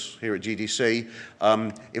 2 of us here at GDC.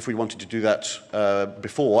 If we wanted to do that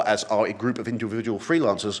before, as a group of individual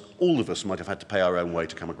freelancers, all of us might have had to pay our own way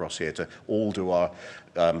to come across here to all do our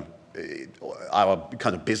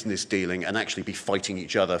kind of business dealing and actually be fighting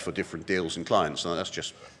each other for different deals and clients. And that's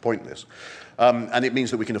just pointless. And it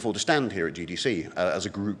means that we can afford to stand here at GDC as a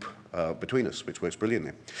group between us, which works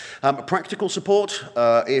brilliantly. Practical support,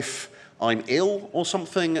 if I'm ill or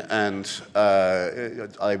something and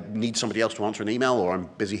I need somebody else to answer an email, or I'm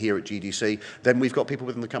busy here at GDC, then we've got people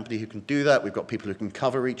within the company who can do that. We've got people who can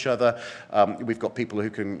cover each other. We've got people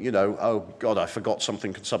who can, oh God, I forgot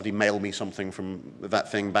something. Can somebody mail me something from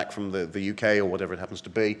that thing back from the UK or whatever it happens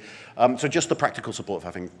to be? So just the practical support of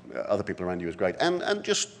having other people around you is great. And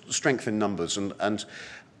just strength in numbers. And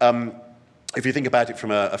if you think about it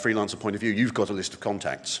from a freelancer point of view, you've got a list of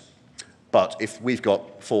contacts. But if we've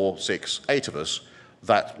got 4, 6, 8 of us,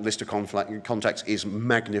 that list of contacts is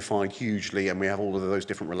magnified hugely, and we have all of those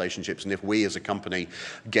different relationships. And if we as a company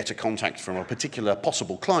get a contact from a particular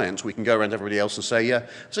possible client, we can go around everybody else and say, yeah,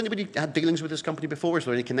 has anybody had dealings with this company before? Is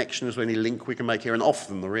there any connection? Is there any link we can make here? And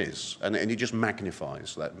often there is. And it just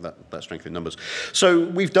magnifies that strength in numbers. So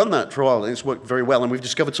we've done that for a while, and it's worked very well. And we've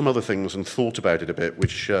discovered some other things and thought about it a bit,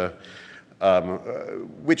 which are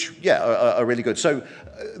really good. So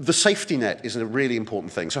the safety net is a really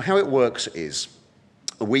important thing. So how it works is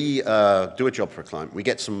we do a job for a client, we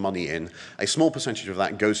get some money in, a small percentage of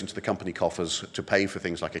that goes into the company coffers to pay for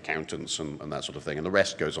things like accountants and that sort of thing, and the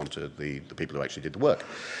rest goes on to the people who actually did the work.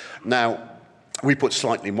 Now, we put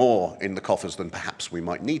slightly more in the coffers than perhaps we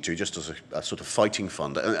might need to, just as a sort of fighting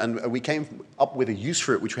fund. And we came up with a use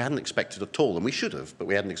for it which we hadn't expected at all, and we should have, but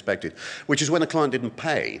we hadn't expected, which is when a client didn't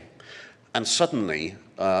pay, and suddenly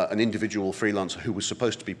an individual freelancer who was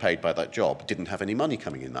supposed to be paid by that job didn't have any money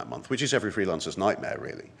coming in that month, which is every freelancer's nightmare,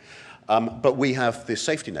 really. But we have this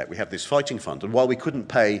safety net, we have this fighting fund, and while we couldn't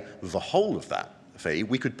pay the whole of that fee,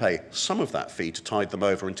 we could pay some of that fee to tide them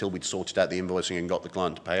over until we'd sorted out the invoicing and got the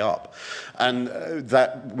client to pay up. And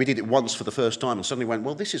that we did it once for the first time and suddenly went,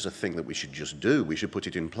 well, this is a thing that we should just do. We should put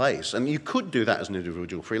it in place. And you could do that as an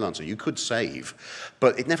individual freelancer. You could save,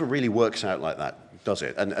 but it never really works out like that, does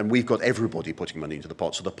it? And we've got everybody putting money into the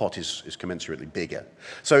pot, so the pot is commensurately bigger.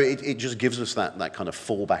 So it just gives us that kind of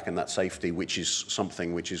fallback and that safety, which is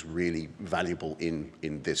something which is really valuable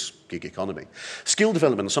in this gig economy. Skill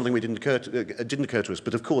development is something we didn't occur to us,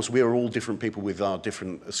 but of course we are all different people with our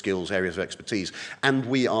different skills, areas of expertise, and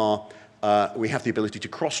we have the ability to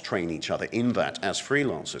cross-train each other in that as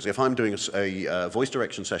freelancers. If I'm doing a voice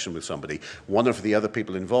direction session with somebody, one of the other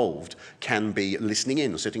people involved can be listening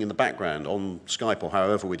in, sitting in the background on Skype or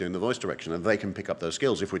however we're doing the voice direction, and they can pick up those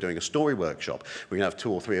skills. If we're doing a story workshop, we can have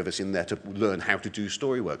 2 or 3 of us in there to learn how to do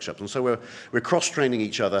story workshops. And so we're cross-training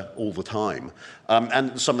each other all the time.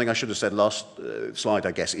 And something I should have said last slide,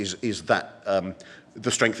 I guess, is that the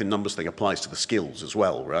strength in numbers thing applies to the skills as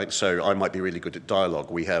well, right? So I might be really good at dialogue.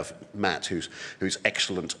 We have Matt, who's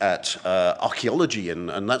excellent at archaeology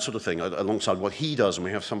and that sort of thing, alongside what he does, and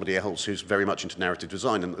we have somebody else who's very much into narrative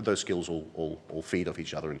design, and those skills all feed off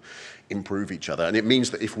each other and improve each other. And it means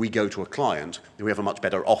that if we go to a client, we have a much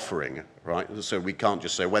better offering, right? So we can't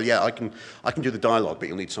just say, well, yeah, I can do the dialogue, but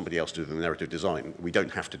you'll need somebody else to do the narrative design. We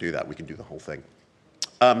don't have to do that. We can do the whole thing.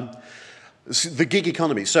 The gig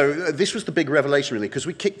economy. So this was the big revelation, really, because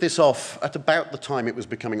we kicked this off at about the time it was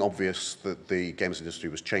becoming obvious that the games industry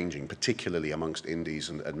was changing, particularly amongst indies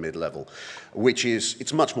and mid-level, which is,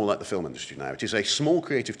 it's much more like the film industry now. It is a small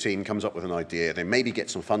creative team comes up with an idea, they maybe get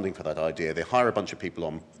some funding for that idea, they hire a bunch of people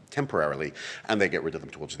on temporarily, and they get rid of them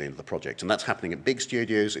towards the end of the project. And that's happening at big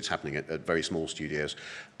studios, it's happening at very small studios.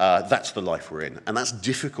 That's the life we're in, and that's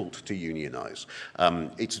difficult to unionize. I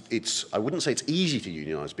wouldn't say it's easy to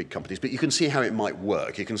unionize big companies, but you can see how it might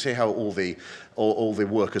work. You can see how all the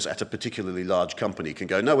workers at a particularly large company can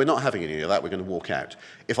go, no, we're not having any of that, we're going to walk out.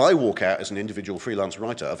 If I walk out as an individual freelance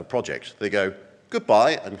writer of a project, they go,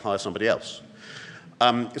 goodbye, and hire somebody else.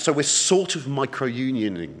 So we're sort of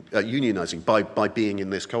unionizing by being in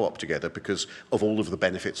this co-op together because of all of the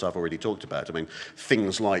benefits I've already talked about. I mean,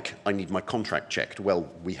 things like I need my contract checked. Well,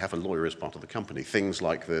 we have a lawyer as part of the company. Things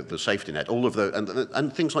like the safety net, all of those,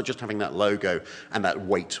 and things like just having that logo and that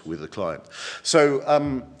weight with the client.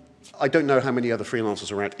 So I don't know how many other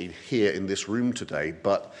freelancers are out here in this room today,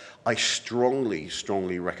 but I strongly,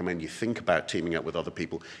 strongly recommend you think about teaming up with other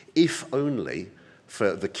people, if only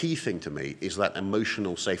for the key thing to me is that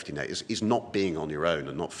emotional safety net, is not being on your own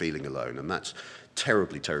and not feeling alone, and that's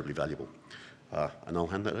terribly, terribly valuable. And I'll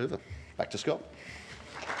hand that over. Back to Scott.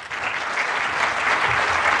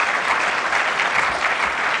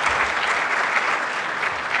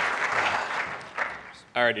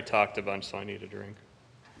 I already talked a bunch, so I need a drink.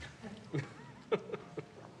 All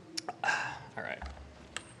right.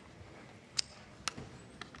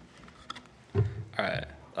 All right.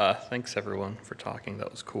 Thanks, everyone, for talking.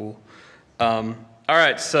 That was cool. All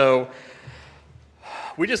right, so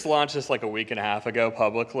we just launched this like a week and a half ago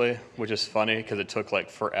publicly, which is funny because it took like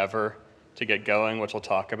forever to get going, which we'll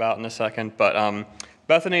talk about in a second. But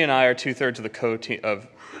Bethany and I are two-thirds of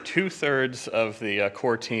the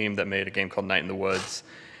core team that made a game called Night in the Woods,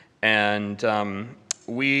 and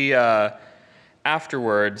we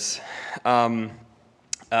afterwards we're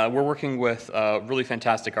working with a really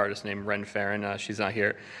fantastic artist named Ren Farron. She's not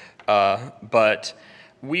here, but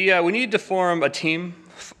we needed to form a team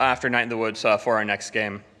after Night in the Woods for our next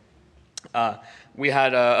game. We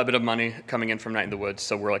had a bit of money coming in from Night in the Woods,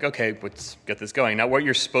 so we're like, okay, let's get this going. Now, what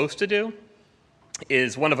you're supposed to do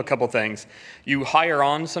is one of a couple things. You hire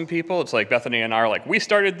on some people. It's like Bethany and I are like, we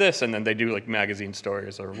started this, and then they do like magazine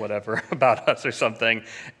stories or whatever about us or something.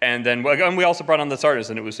 And then we also brought on this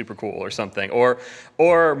artist, and it was super cool or something. Or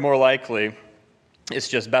more likely, it's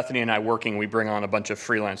just Bethany and I working. We bring on a bunch of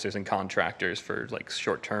freelancers and contractors for like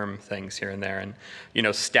short-term things here and there, and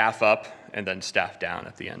staff up and then staff down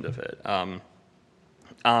at the end of it.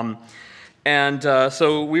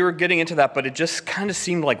 So we were getting into that, but it just kind of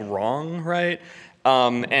seemed like wrong, right?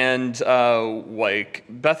 Like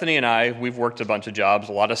Bethany and I, we've worked a bunch of jobs,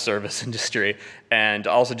 a lot of service industry, and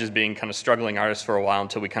also just being kind of struggling artists for a while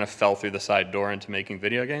until we kind of fell through the side door into making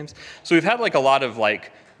video games. So we've had like a lot of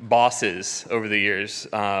like bosses over the years.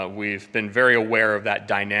 We've been very aware of that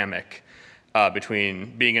dynamic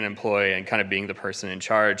between being an employee and kind of being the person in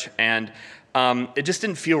charge. And it just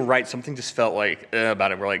didn't feel right. Something just felt like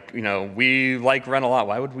about it. We're like, we like Ren a lot.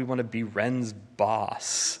 Why would we want to be Ren's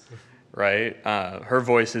boss, right? Her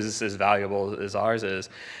voice is as valuable as ours is.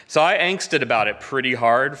 So I angsted about it pretty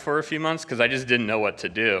hard for a few months because I just didn't know what to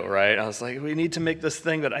do, right? I was like, we need to make this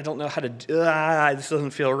thing, but I don't know how to do. This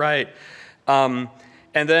doesn't feel right.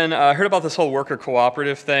 And then I heard about this whole worker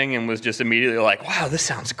cooperative thing and was just immediately like, wow, this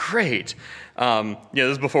sounds great. This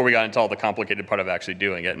is before we got into all the complicated part of actually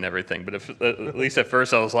doing it and everything. But at least at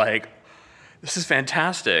first I was like, this is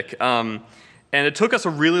fantastic. And it took us a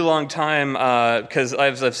really long time because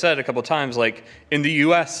as I've said a couple times, like in the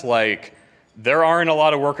US, like there aren't a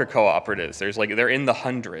lot of worker cooperatives. They're in the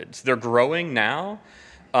hundreds. They're growing now.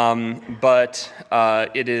 But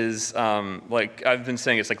it is, like I've been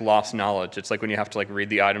saying, it's like lost knowledge. It's like when you have to like read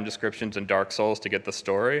the item descriptions in Dark Souls to get the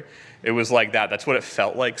story. It was like that. That's what it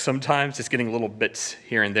felt like sometimes, just getting little bits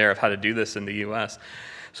here and there of how to do this in the US.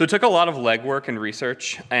 So it took a lot of legwork and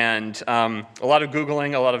research and a lot of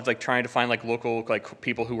Googling, a lot of like trying to find like local like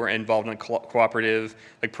people who were involved in cooperative,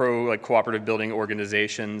 like cooperative building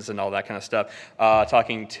organizations and all that kind of stuff.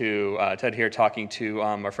 Talking to Ted here, talking to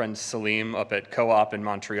our friend Salim up at Co-op in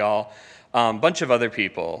Montreal, a bunch of other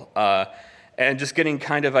people, and just getting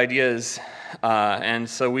kind of ideas. And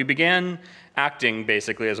so we began acting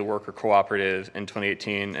basically as a worker cooperative in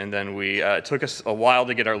 2018, and then it took us a while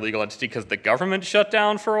to get our legal entity because the government shut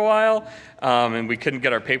down for a while, and we couldn't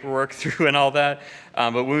get our paperwork through and all that.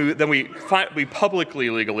 But we publicly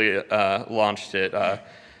legally launched it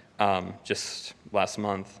just last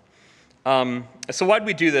month. So why'd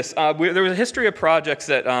we do this? There was a history of projects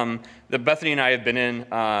that Bethany and I have been in.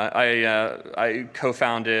 I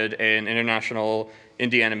co-founded an international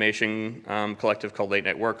indie animation collective called Late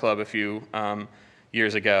Night Work Club a few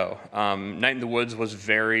years ago. Night in the Woods was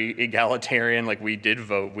very egalitarian. Like we did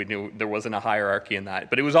vote. We knew there wasn't a hierarchy in that,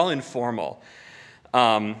 but it was all informal.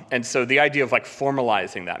 And so the idea of like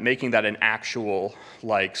formalizing that, making that an actual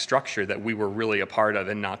like structure that we were really a part of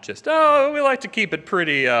and not just, oh, we like to keep it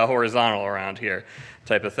pretty horizontal around here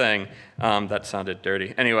type of thing. That sounded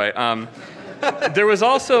dirty. Anyway, there was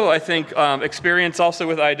also, I think, experience also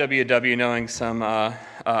with IWW, knowing some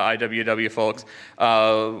IWW folks.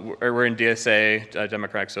 We're in DSA,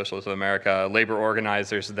 Democratic Socialists of America, labor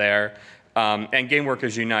organizers there, and Game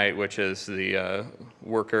Workers Unite, which is the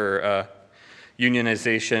worker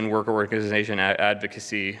unionization, worker organization,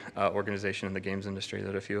 advocacy organization in the games industry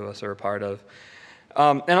that a few of us are a part of.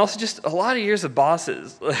 And also just a lot of years of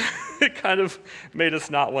bosses. It kind of made us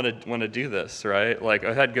not want to do this, right? Like,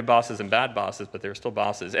 I've had good bosses and bad bosses, but they're still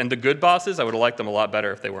bosses. And the good bosses, I would have liked them a lot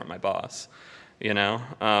better if they weren't my boss, you know?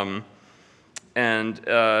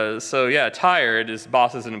 So yeah, tired is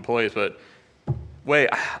bosses and employees, but wait,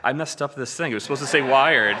 I messed up this thing. It was supposed to say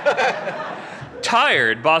wired.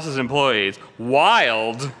 Tired, bosses, employees.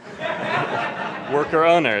 Wild, worker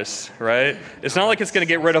owners, right? It's not like it's going to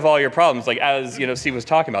get rid of all your problems. Like, as Steve was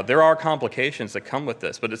talking about, there are complications that come with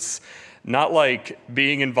this, but it's not like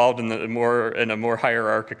being involved in a more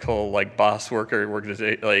hierarchical, like, boss worker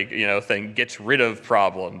organization, thing gets rid of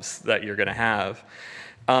problems that you're going to have.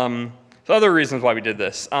 So other reasons why we did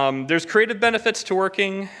this. There's creative benefits to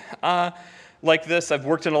working like this. I've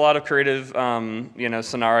worked in a lot of creative,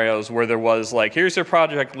 scenarios where there was like, here's your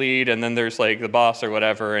project lead, and then there's like the boss or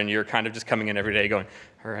whatever, and you're kind of just coming in every day going,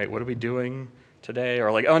 all right, what are we doing today?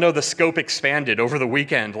 Or like, oh no, the scope expanded over the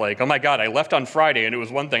weekend. Like, oh my God, I left on Friday and it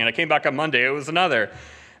was one thing, and I came back on Monday, it was another.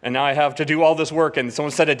 And now I have to do all this work, and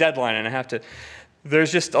someone set a deadline, and I have to.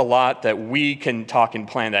 There's just a lot that we can talk and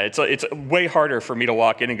plan that. It's way harder for me to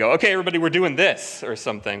walk in and go, okay, everybody, we're doing this or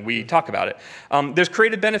something. We talk about it. There's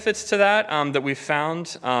creative benefits to that that we've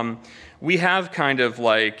found. We have kind of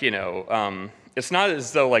like, it's not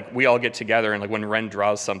as though like we all get together and like when Ren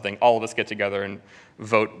draws something, all of us get together and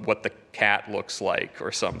vote what the cat looks like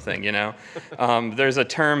or something, There's a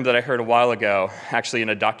term that I heard a while ago, actually in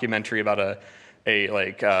a documentary about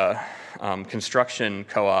a construction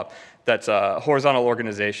co-op, that's a horizontal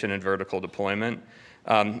organization and vertical deployment,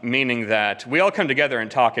 meaning that we all come together and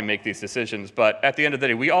talk and make these decisions, but at the end of the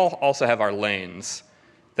day, we all also have our lanes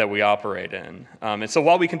that we operate in. And so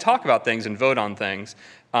while we can talk about things and vote on things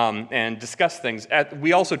and discuss things,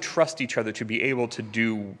 we also trust each other to be able to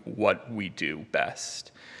do what we do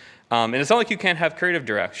best. And it's not like you can't have creative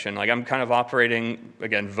direction. Like, I'm kind of operating,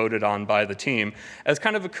 again, voted on by the team, as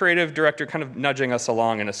kind of a creative director kind of nudging us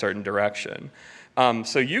along in a certain direction.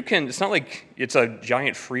 So you can, it's not like it's a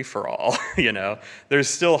giant free-for-all, There's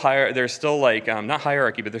still like, not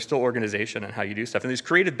hierarchy, but there's still organization and how you do stuff. And there's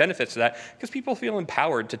creative benefits to that because people feel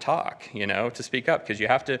empowered to talk, to speak up, because you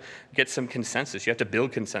have to get some consensus. You have to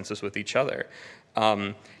build consensus with each other.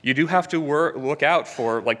 You do have to look out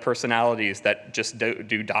for like personalities that just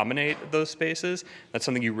do dominate those spaces. That's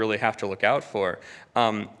something you really have to look out for.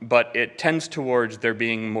 But it tends towards there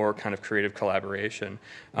being more kind of creative collaboration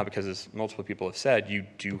because, as multiple people have said, you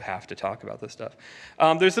do have to talk about this stuff.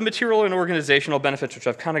 There's the material and organizational benefits, which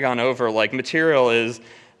I've kind of gone over. Like, material is,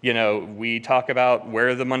 we talk about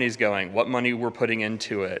where the money's going, what money we're putting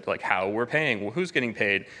into it, like how we're paying, who's getting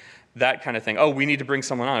paid. That kind of thing. Oh, we need to bring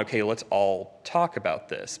someone on. Okay, let's all talk about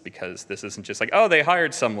this, because this isn't just like, oh, they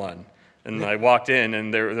hired someone. And I walked in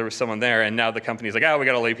and there was someone there, and now the company's like, oh, we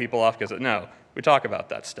got to lay people off because no, we talk about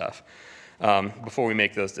that stuff before we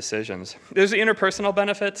make those decisions. There's the interpersonal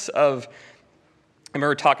benefits of, I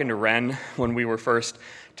remember talking to Ren when we were first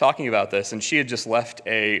talking about this, and she had just left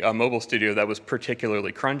a mobile studio that was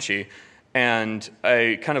particularly crunchy. And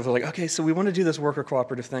I kind of was like, okay, so we want to do this worker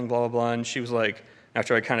cooperative thing, blah, blah, blah. And she was like,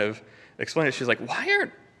 after I kind of explained it, she's like, why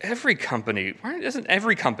isn't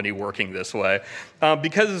every company working this way?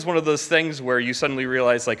 Because it's one of those things where you suddenly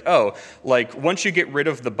realize, like, oh, like once you get rid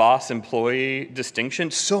of the boss-employee distinction,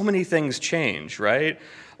 so many things change, right?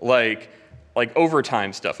 Like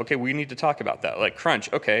overtime stuff. Okay, we need to talk about that. Like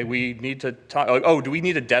crunch. Okay, we need to talk. Like, oh, do we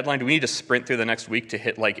need a deadline? Do we need to sprint through the next week to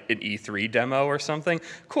hit like an E3 demo or something?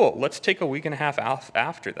 Cool. Let's take a week and a half off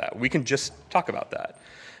after that. We can just talk about that.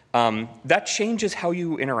 That changes how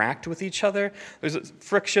you interact with each other. There's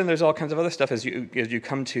friction. There's all kinds of other stuff as you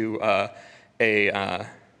come to an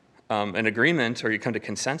agreement or you come to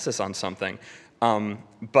consensus on something.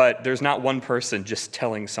 But there's not one person just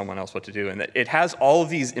telling someone else what to do, and it has all of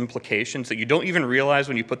these implications that you don't even realize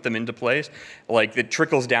when you put them into place. Like, it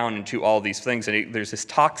trickles down into all these things, and there's this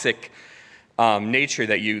toxic nature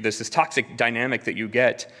there's this toxic dynamic that you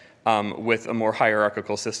get with a more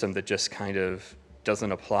hierarchical system that just kind of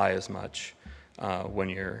doesn't apply as much when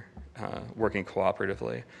you're working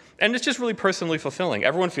cooperatively. And it's just really personally fulfilling.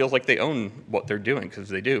 Everyone feels like they own what they're doing, because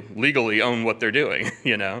they do legally own what they're doing.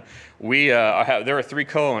 There are 3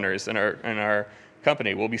 co-owners in our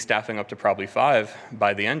company. We'll be staffing up to probably 5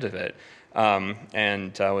 by the end of it.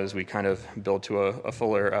 As we kind of build to a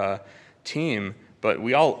fuller team, but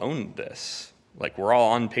we all own this. Like, we're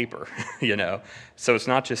all on paper, So it's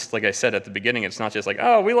not just, like I said at the beginning, it's not just like,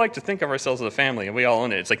 oh, we like to think of ourselves as a family and we all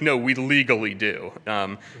own it. It's like, no, we legally do.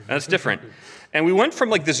 And that's different. And we went from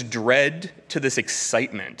like this dread to this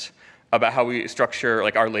excitement about how we structure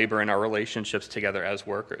like our labor and our relationships together as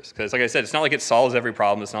workers. Because like I said, it's not like it solves every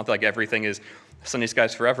problem. It's not like everything is sunny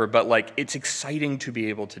skies forever, but like it's exciting to be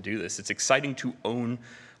able to do this. It's exciting to own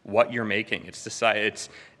what you're making. It's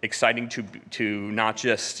exciting to not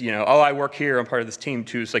just, you know, oh, I work here, I'm part of this team,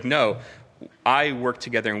 to it's like, no, I work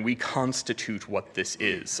together and we constitute what this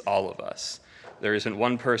is, all of us. There isn't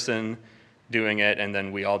one person doing it and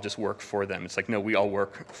then we all just work for them. It's like, no, we all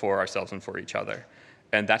work for ourselves and for each other.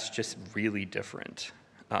 And that's just really different.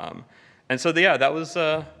 And so, yeah,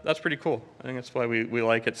 that's pretty cool. I think that's why we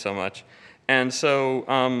like it so much. And so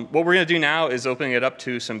what we're going to do now is opening it up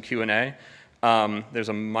to some Q&A. There's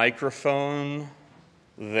a microphone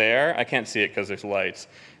there. I can't see it because there's lights.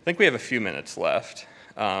 I think we have a few minutes left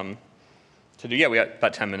to do. Yeah, we got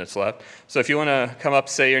about 10 minutes left. So if you want to come up,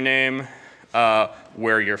 say your name,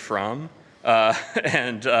 where you're from,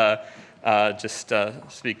 and just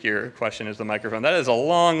speak your question as the microphone. That is a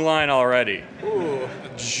long line already. Ooh,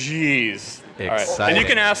 jeez. All right. And you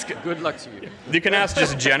can ask. Good luck to you. You can ask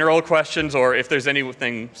just general questions, or if there's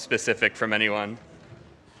anything specific from anyone.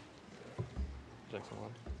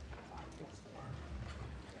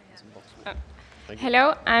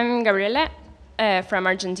 Hello, I'm Gabriela from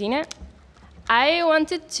Argentina. I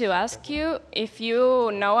wanted to ask you if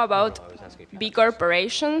you know about big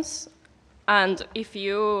corporations and if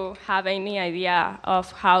you have any idea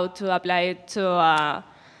of how to apply it to a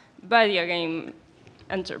video game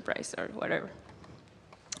enterprise or whatever.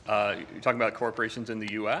 You're talking about corporations in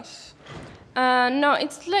the US? No,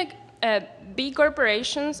 it's like big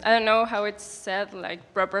corporations. I don't know how it's said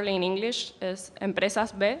like properly in English. Is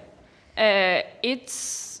Empresas B.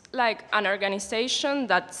 It's like an organization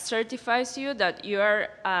that certifies you that you are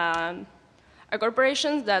a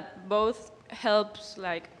corporation that both helps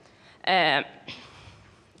like, okay,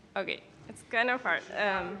 it's kind of hard. B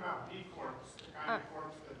Corps, the kind of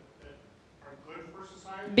corps that are good for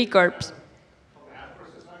society? B Corps. Bad for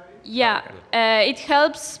society? Yeah, it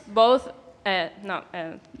helps both,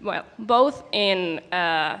 both in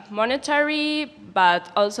monetary,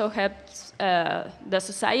 but also helps the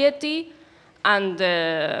society and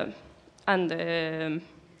the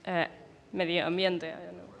medio ambiente, I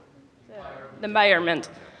don't know, the environment.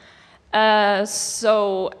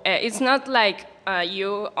 So it's not like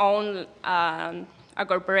you own a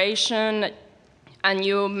corporation and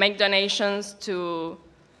you make donations to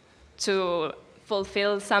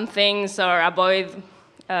fulfill some things or avoid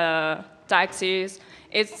taxes.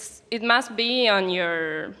 It must be on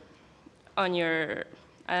your I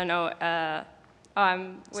don't know.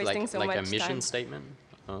 I'm wasting so much time. Like a mission statement.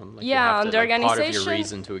 Like yeah, on the organization. Part of your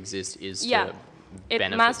reason to exist is to benefit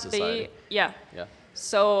it must society. be. Yeah.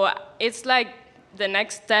 So it's like the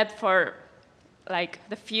next step for like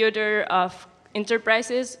the future of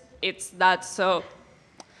enterprises. It's that. So,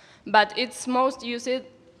 but it's most used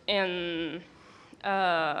in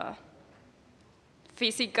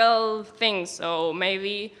physical things. So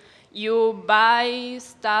maybe you buy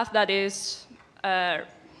stuff that is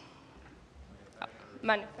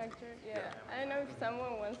manufactured. Yeah, I don't know if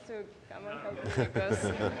someone wants to come and help me because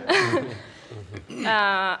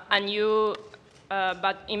and you,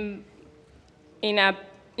 but in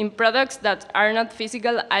products that are not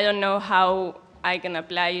physical, I don't know how I can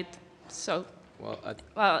apply it. So.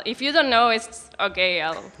 Well, if you don't know, it's okay.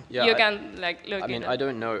 You can like look. I mean, I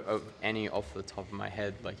don't know of any off the top of my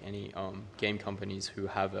head, like any game companies who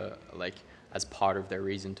have a like as part of their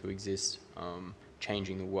reason to exist,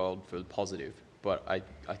 changing the world for the positive. But I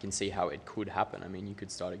can see how it could happen. I mean, you could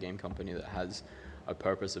start a game company that has a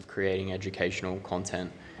purpose of creating educational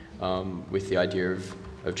content with the idea of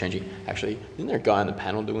changing. Actually, isn't there a guy on the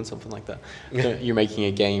panel doing something like that? You're making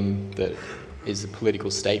a game that is a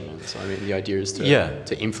political statement. So I mean, the idea is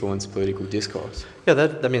to influence political discourse. Yeah,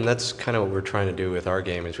 that's kind of what we're trying to do with our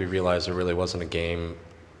game. Is we realized there really wasn't a game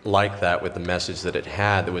like that with the message that it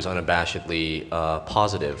had that was unabashedly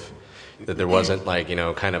positive. That there wasn't like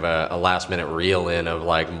kind of a last minute reel in of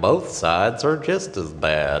like both sides are just as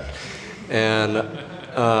bad, and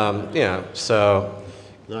so.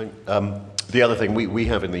 The other thing we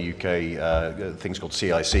have in the UK things called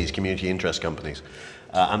CICs, community interest companies.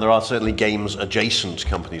 And there are certainly games adjacent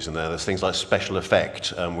companies in there. There's things like Special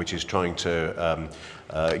Effect, which is trying to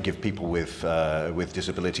give people with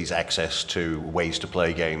disabilities access to ways to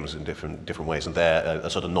play games in different ways, and they're a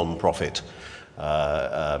sort of non-profit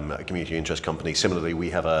community interest company. Similarly, we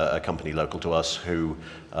have a company local to us who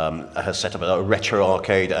has set up a retro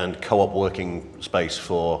arcade and co-op working space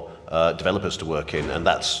for developers to work in, and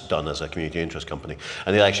that's done as a community interest company.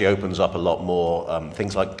 And it actually opens up a lot more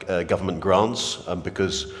things like government grants,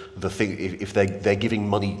 because if they're giving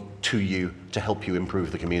money to you to help you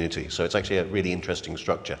improve the community. So it's actually a really interesting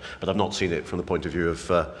structure, but I've not seen it from the point of view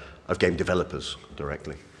of game developers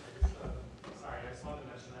directly. Sorry, I just wanted to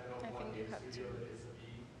mention I know one game studio that is a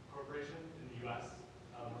B corporation in the U.S.,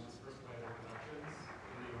 which is First Player Productions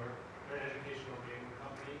in New York. They're an educational game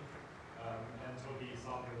company, and Toby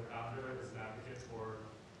Salter, the founder, is an advocate for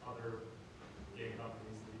other game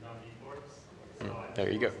companies to become B Corps. So There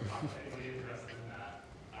you go. anybody interested in that,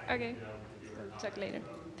 Okay. Talk later.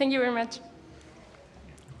 Thank you very much.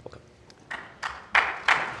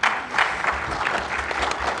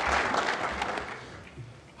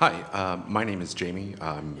 Hi, my name is Jamie.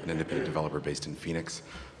 I'm an independent developer based in Phoenix.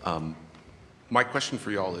 My question for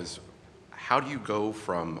y'all is, how do you go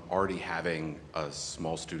from already having a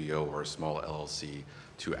small studio or a small LLC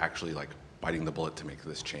to actually like biting the bullet to make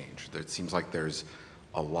this change? It seems like there's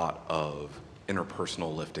a lot of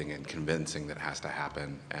interpersonal lifting and convincing that has to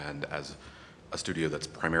happen, and as a studio that's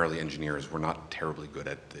primarily engineers, we're not terribly good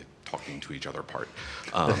at the talking to each other part.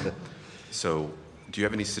 So do you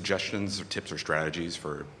have any suggestions or tips or strategies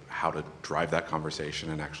for how to drive that conversation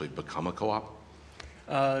and actually become a co-op?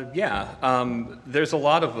 There's a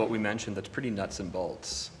lot of what we mentioned that's pretty nuts and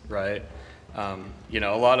bolts, right? A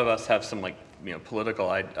lot of us have some political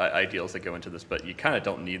ideals that go into this, but you kind of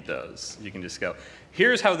don't need those. You can just go,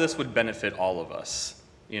 here's how this would benefit all of us.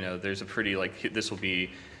 There's a pretty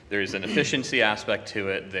there's an efficiency aspect to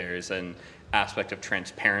it. There's an aspect of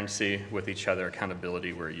transparency with each other,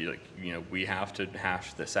 accountability, where we have to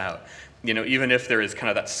hash this out. Even if there is kind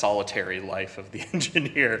of that solitary life of the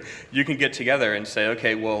engineer, you can get together and say,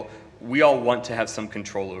 okay, well, we all want to have some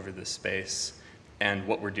control over this space and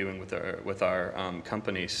what we're doing with our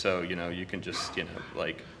company. So you can just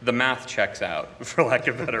the math checks out, for lack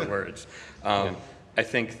of better words. I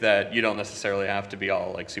think that you don't necessarily have to be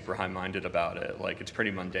all super high-minded about it. It's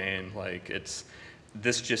pretty mundane.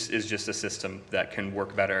 This is just a system that can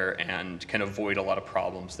work better and can avoid a lot of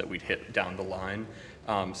problems that we'd hit down the line.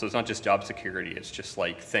 So it's not just job security, it's just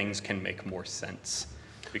things can make more sense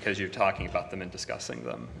because you're talking about them and discussing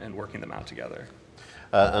them and working them out together.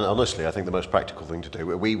 And honestly, I think the most practical thing to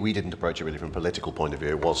do, we didn't approach it really from a political point of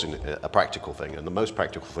view, it was a practical thing. And the most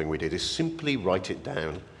practical thing we did is simply write it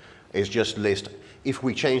down, is just list, if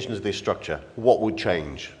we changed into this structure, what would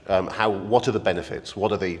change? What are the benefits?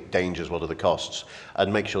 What are the dangers? What are the costs?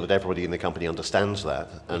 And make sure that everybody in the company understands that.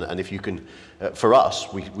 And if you can, for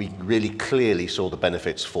us, we really clearly saw the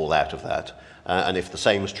benefits fall out of that. And if the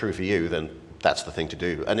same is true for you, then that's the thing to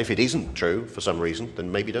do. And if it isn't true for some reason,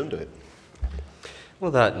 then maybe don't do it.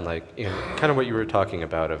 Well, that and kind of what you were talking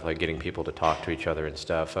about of getting people to talk to each other and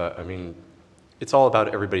stuff. It's all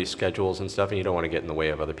about everybody's schedules and stuff, and you don't want to get in the way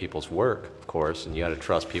of other people's work, of course, and you got to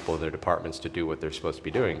trust people in their departments to do what they're supposed to be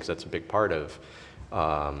doing, because that's a big part of,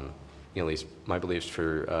 at least my beliefs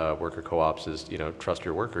for worker co-ops is, trust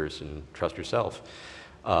your workers and trust yourself.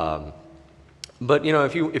 But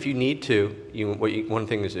if you need to, one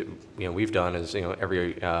thing is that we've done is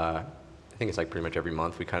every I think it's pretty much every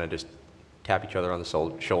month we kind of just tap each other on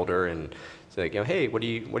the shoulder and say, hey, what are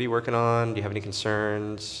you working on? Do you have any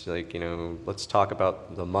concerns? Let's talk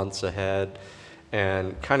about the months ahead,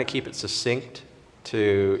 and kind of keep it succinct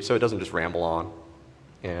so it doesn't just ramble on,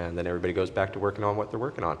 and then everybody goes back to working on what they're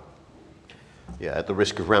working on. Yeah, at the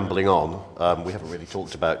risk of rambling on, we haven't really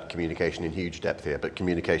talked about communication in huge depth here, but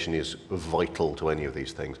communication is vital to any of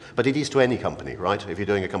these things. But it is to any company, right? If you're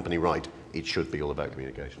doing a company right, it should be all about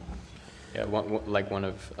communication. Yeah, one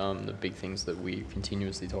of the big things that we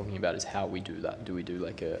continuously talking about is how we do that. Do we do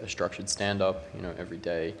a structured stand-up, every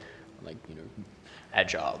day,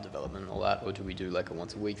 agile development and all that, or do we do a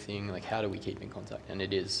once-a-week thing? How do we keep in contact? And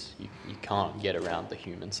it is, you can't get around the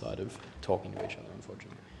human side of talking to each other,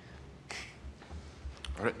 unfortunately.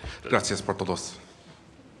 All right, gracias por todos.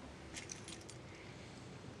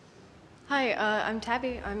 Hi, I'm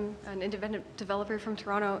Tabby. I'm an independent developer from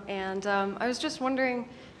Toronto, and I was just wondering,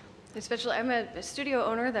 especially, I'm a studio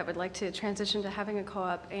owner that would like to transition to having a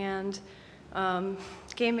co-op, and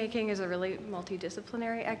game making is a really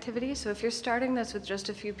multidisciplinary activity. So if you're starting this with just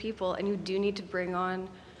a few people and you do need to bring on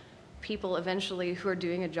people eventually who are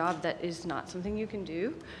doing a job that is not something you can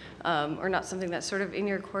do, or not something that's sort of in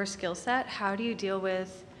your core skill set, how do you deal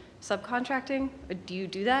with subcontracting? Do you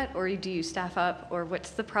do that, or do you staff up, or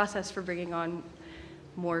what's the process for bringing on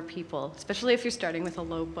more people, especially if you're starting with a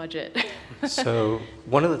low budget? So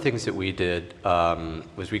one of the things that we did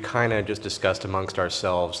was we kind of just discussed amongst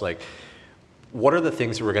ourselves, what are the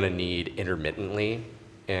things that we're going to need intermittently,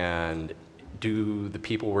 and do the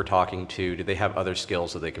people we're talking to, do they have other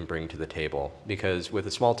skills that they can bring to the table? Because with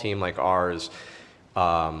a small team like ours,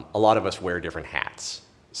 a lot of us wear different hats.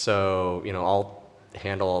 So, I'll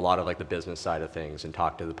handle a lot of like the business side of things and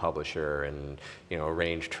talk to the publisher and,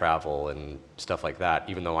 arrange travel and stuff like that,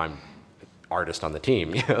 even though I'm artist on the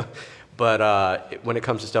team, But when it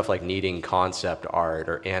comes to stuff like needing concept art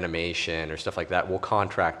or animation or stuff like that, we'll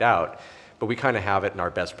contract out. But we kind of have it in our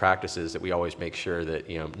best practices that we always make sure that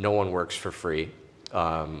no one works for free.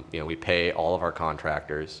 We pay all of our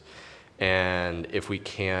contractors, and if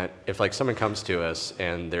like someone comes to us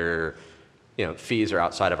and their fees are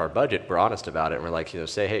outside of our budget, we're honest about it, and we're like,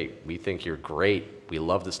 say, hey, we think you're great, we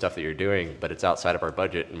love the stuff that you're doing, but it's outside of our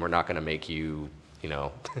budget, and we're not going to make you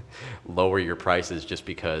lower your prices just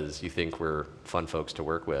because you think we're fun folks to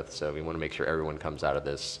work with. So we want to make sure everyone comes out of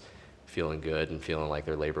this feeling good and feeling like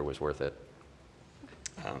their labor was worth it.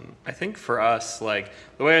 I think for us, like,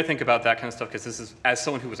 the way I think about that kind of stuff, because this is, as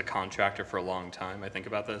someone who was a contractor for a long time, I think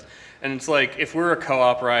about this, and it's like, if we're a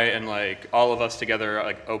co-op, right, and like, all of us together,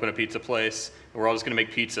 like, open a pizza place, and we're all just gonna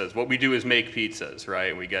make pizzas. What we do is make pizzas,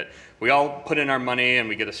 right? We all put in our money, and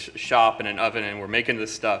we get a shop and an oven, and we're making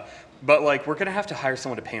this stuff. But like, we're gonna have to hire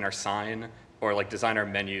someone to paint our sign, or like, design our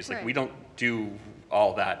menus. Like, we don't do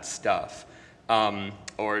all that stuff.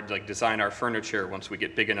 Or like design our furniture once we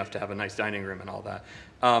get big enough to have a nice dining room and all that.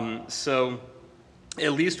 So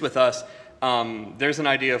at least with us, there's an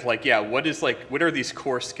idea of like, what are these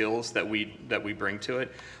core skills that we bring to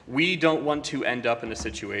it? We don't want to end up in a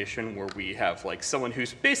situation where we have like someone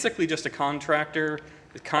who's basically just a contractor,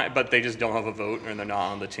 but they just don't have a vote and they're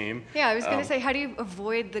not on the team. Yeah, I was going to say, how do you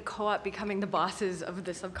avoid the co-op becoming the bosses of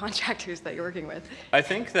the subcontractors that you're working with? I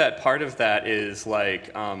think that part of that is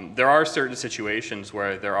like, there are certain situations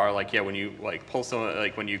where there are like, when you like pull someone,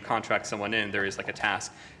 like when you contract someone in, there is like a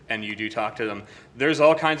task and you do talk to them. There's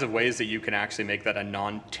all kinds of ways that you can actually make that a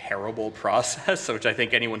non-terrible process, which I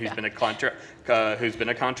think anyone who's been a contractor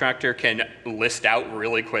can list out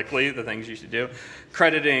really quickly the things you should do.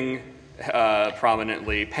 Crediting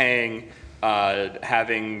prominently, paying,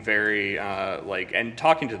 having very, and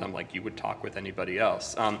talking to them like you would talk with anybody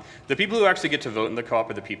else. The people who actually get to vote in the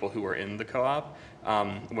co-op are the people who are in the co-op.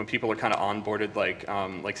 When people are kind of onboarded,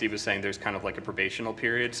 like Steve was saying, there's kind of like a probational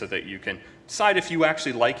period so that you can decide if you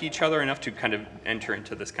actually like each other enough to kind of enter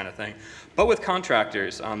into this kind of thing. But with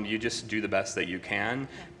contractors, you just do the best that you can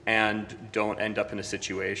and don't end up in a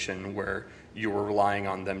situation where you're relying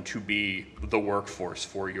on them to be the workforce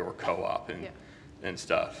for your co-op and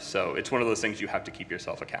stuff. So it's one of those things you have to keep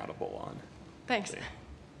yourself accountable on. Thanks.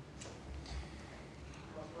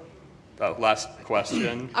 Oh, last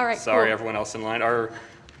question. All right, Sorry, cool. everyone else in line. I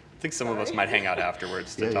think some of us might hang out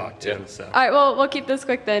afterwards to talk too. So. All right, well, we'll keep this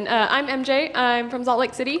quick then. I'm MJ. I'm from Salt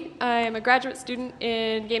Lake City. I'm a graduate student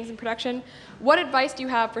in games and production. What advice do you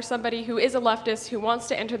have for somebody who is a leftist who wants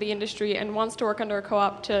to enter the industry and wants to work under a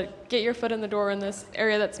co-op to get your foot in the door in this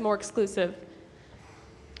area that's more exclusive?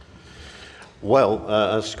 Well,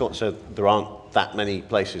 as Scott said, there aren't that many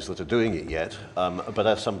places that are doing it yet, but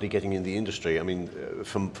as somebody getting in the industry, I mean,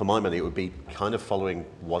 for my money, it would be kind of following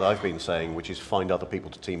what I've been saying, which is find other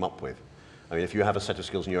people to team up with. I mean, if you have a set of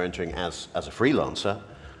skills and you're entering as a freelancer,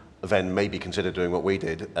 then maybe consider doing what we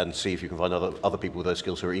did and see if you can find other people with those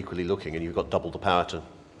skills who are equally looking, and you've got double the power to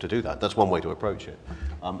do that. That's one way to approach it.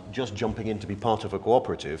 Just jumping in to be part of a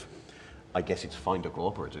cooperative, I guess it's find a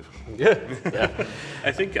cooperative. Yeah.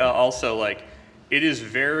 I think also like it is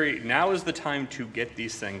now is the time to get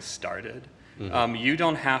these things started. Mm-hmm. You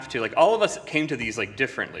don't have to, like, all of us came to these like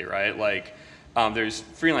differently, right? Like there's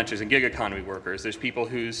freelancers and gig economy workers. There's people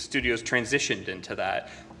whose studios transitioned into that.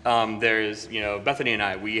 There's, Bethany and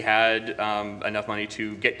I, we had enough money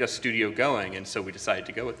to get a studio going, and so we decided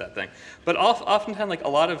to go with that thing. But oftentimes, like a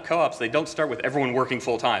lot of co-ops, they don't start with everyone working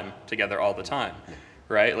full-time together all the time,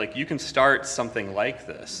 right? Like you can start something like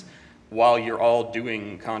this while you're all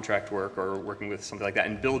doing contract work or working with something like that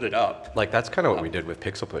and build it up. Like that's kind of what we did with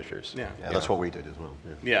Pixel Pushers. Yeah, that's what we did as well.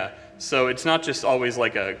 Yeah, so it's not just always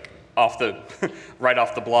like right off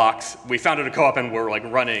the blocks, we founded a co-op and we're like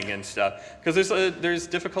running and stuff. Because there's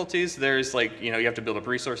difficulties. There's like, you have to build up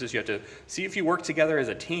resources. You have to see if you work together as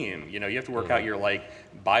a team. You have to work out your like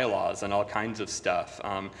bylaws and all kinds of stuff.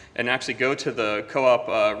 And actually go to the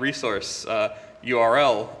co-op resource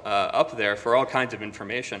URL up there for all kinds of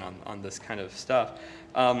information on this kind of stuff.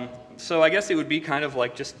 So I guess it would be kind of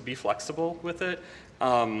like just be flexible with it.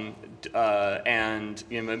 And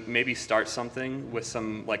maybe start something with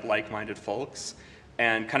some like-minded folks,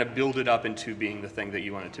 and kind of build it up into being the thing that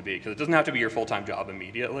you want it to be. Because it doesn't have to be your full-time job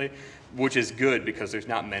immediately, which is good because there's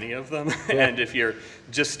not many of them. And if you're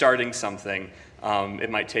just starting something, it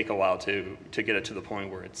might take a while to get it to the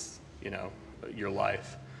point where it's, you know, your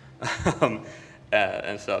life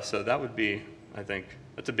and stuff. So that would be, I think,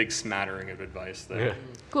 that's a big smattering of advice there.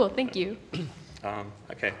 Cool, thank you.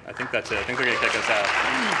 Okay, I think that's it. I think they're going to kick us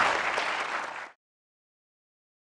out.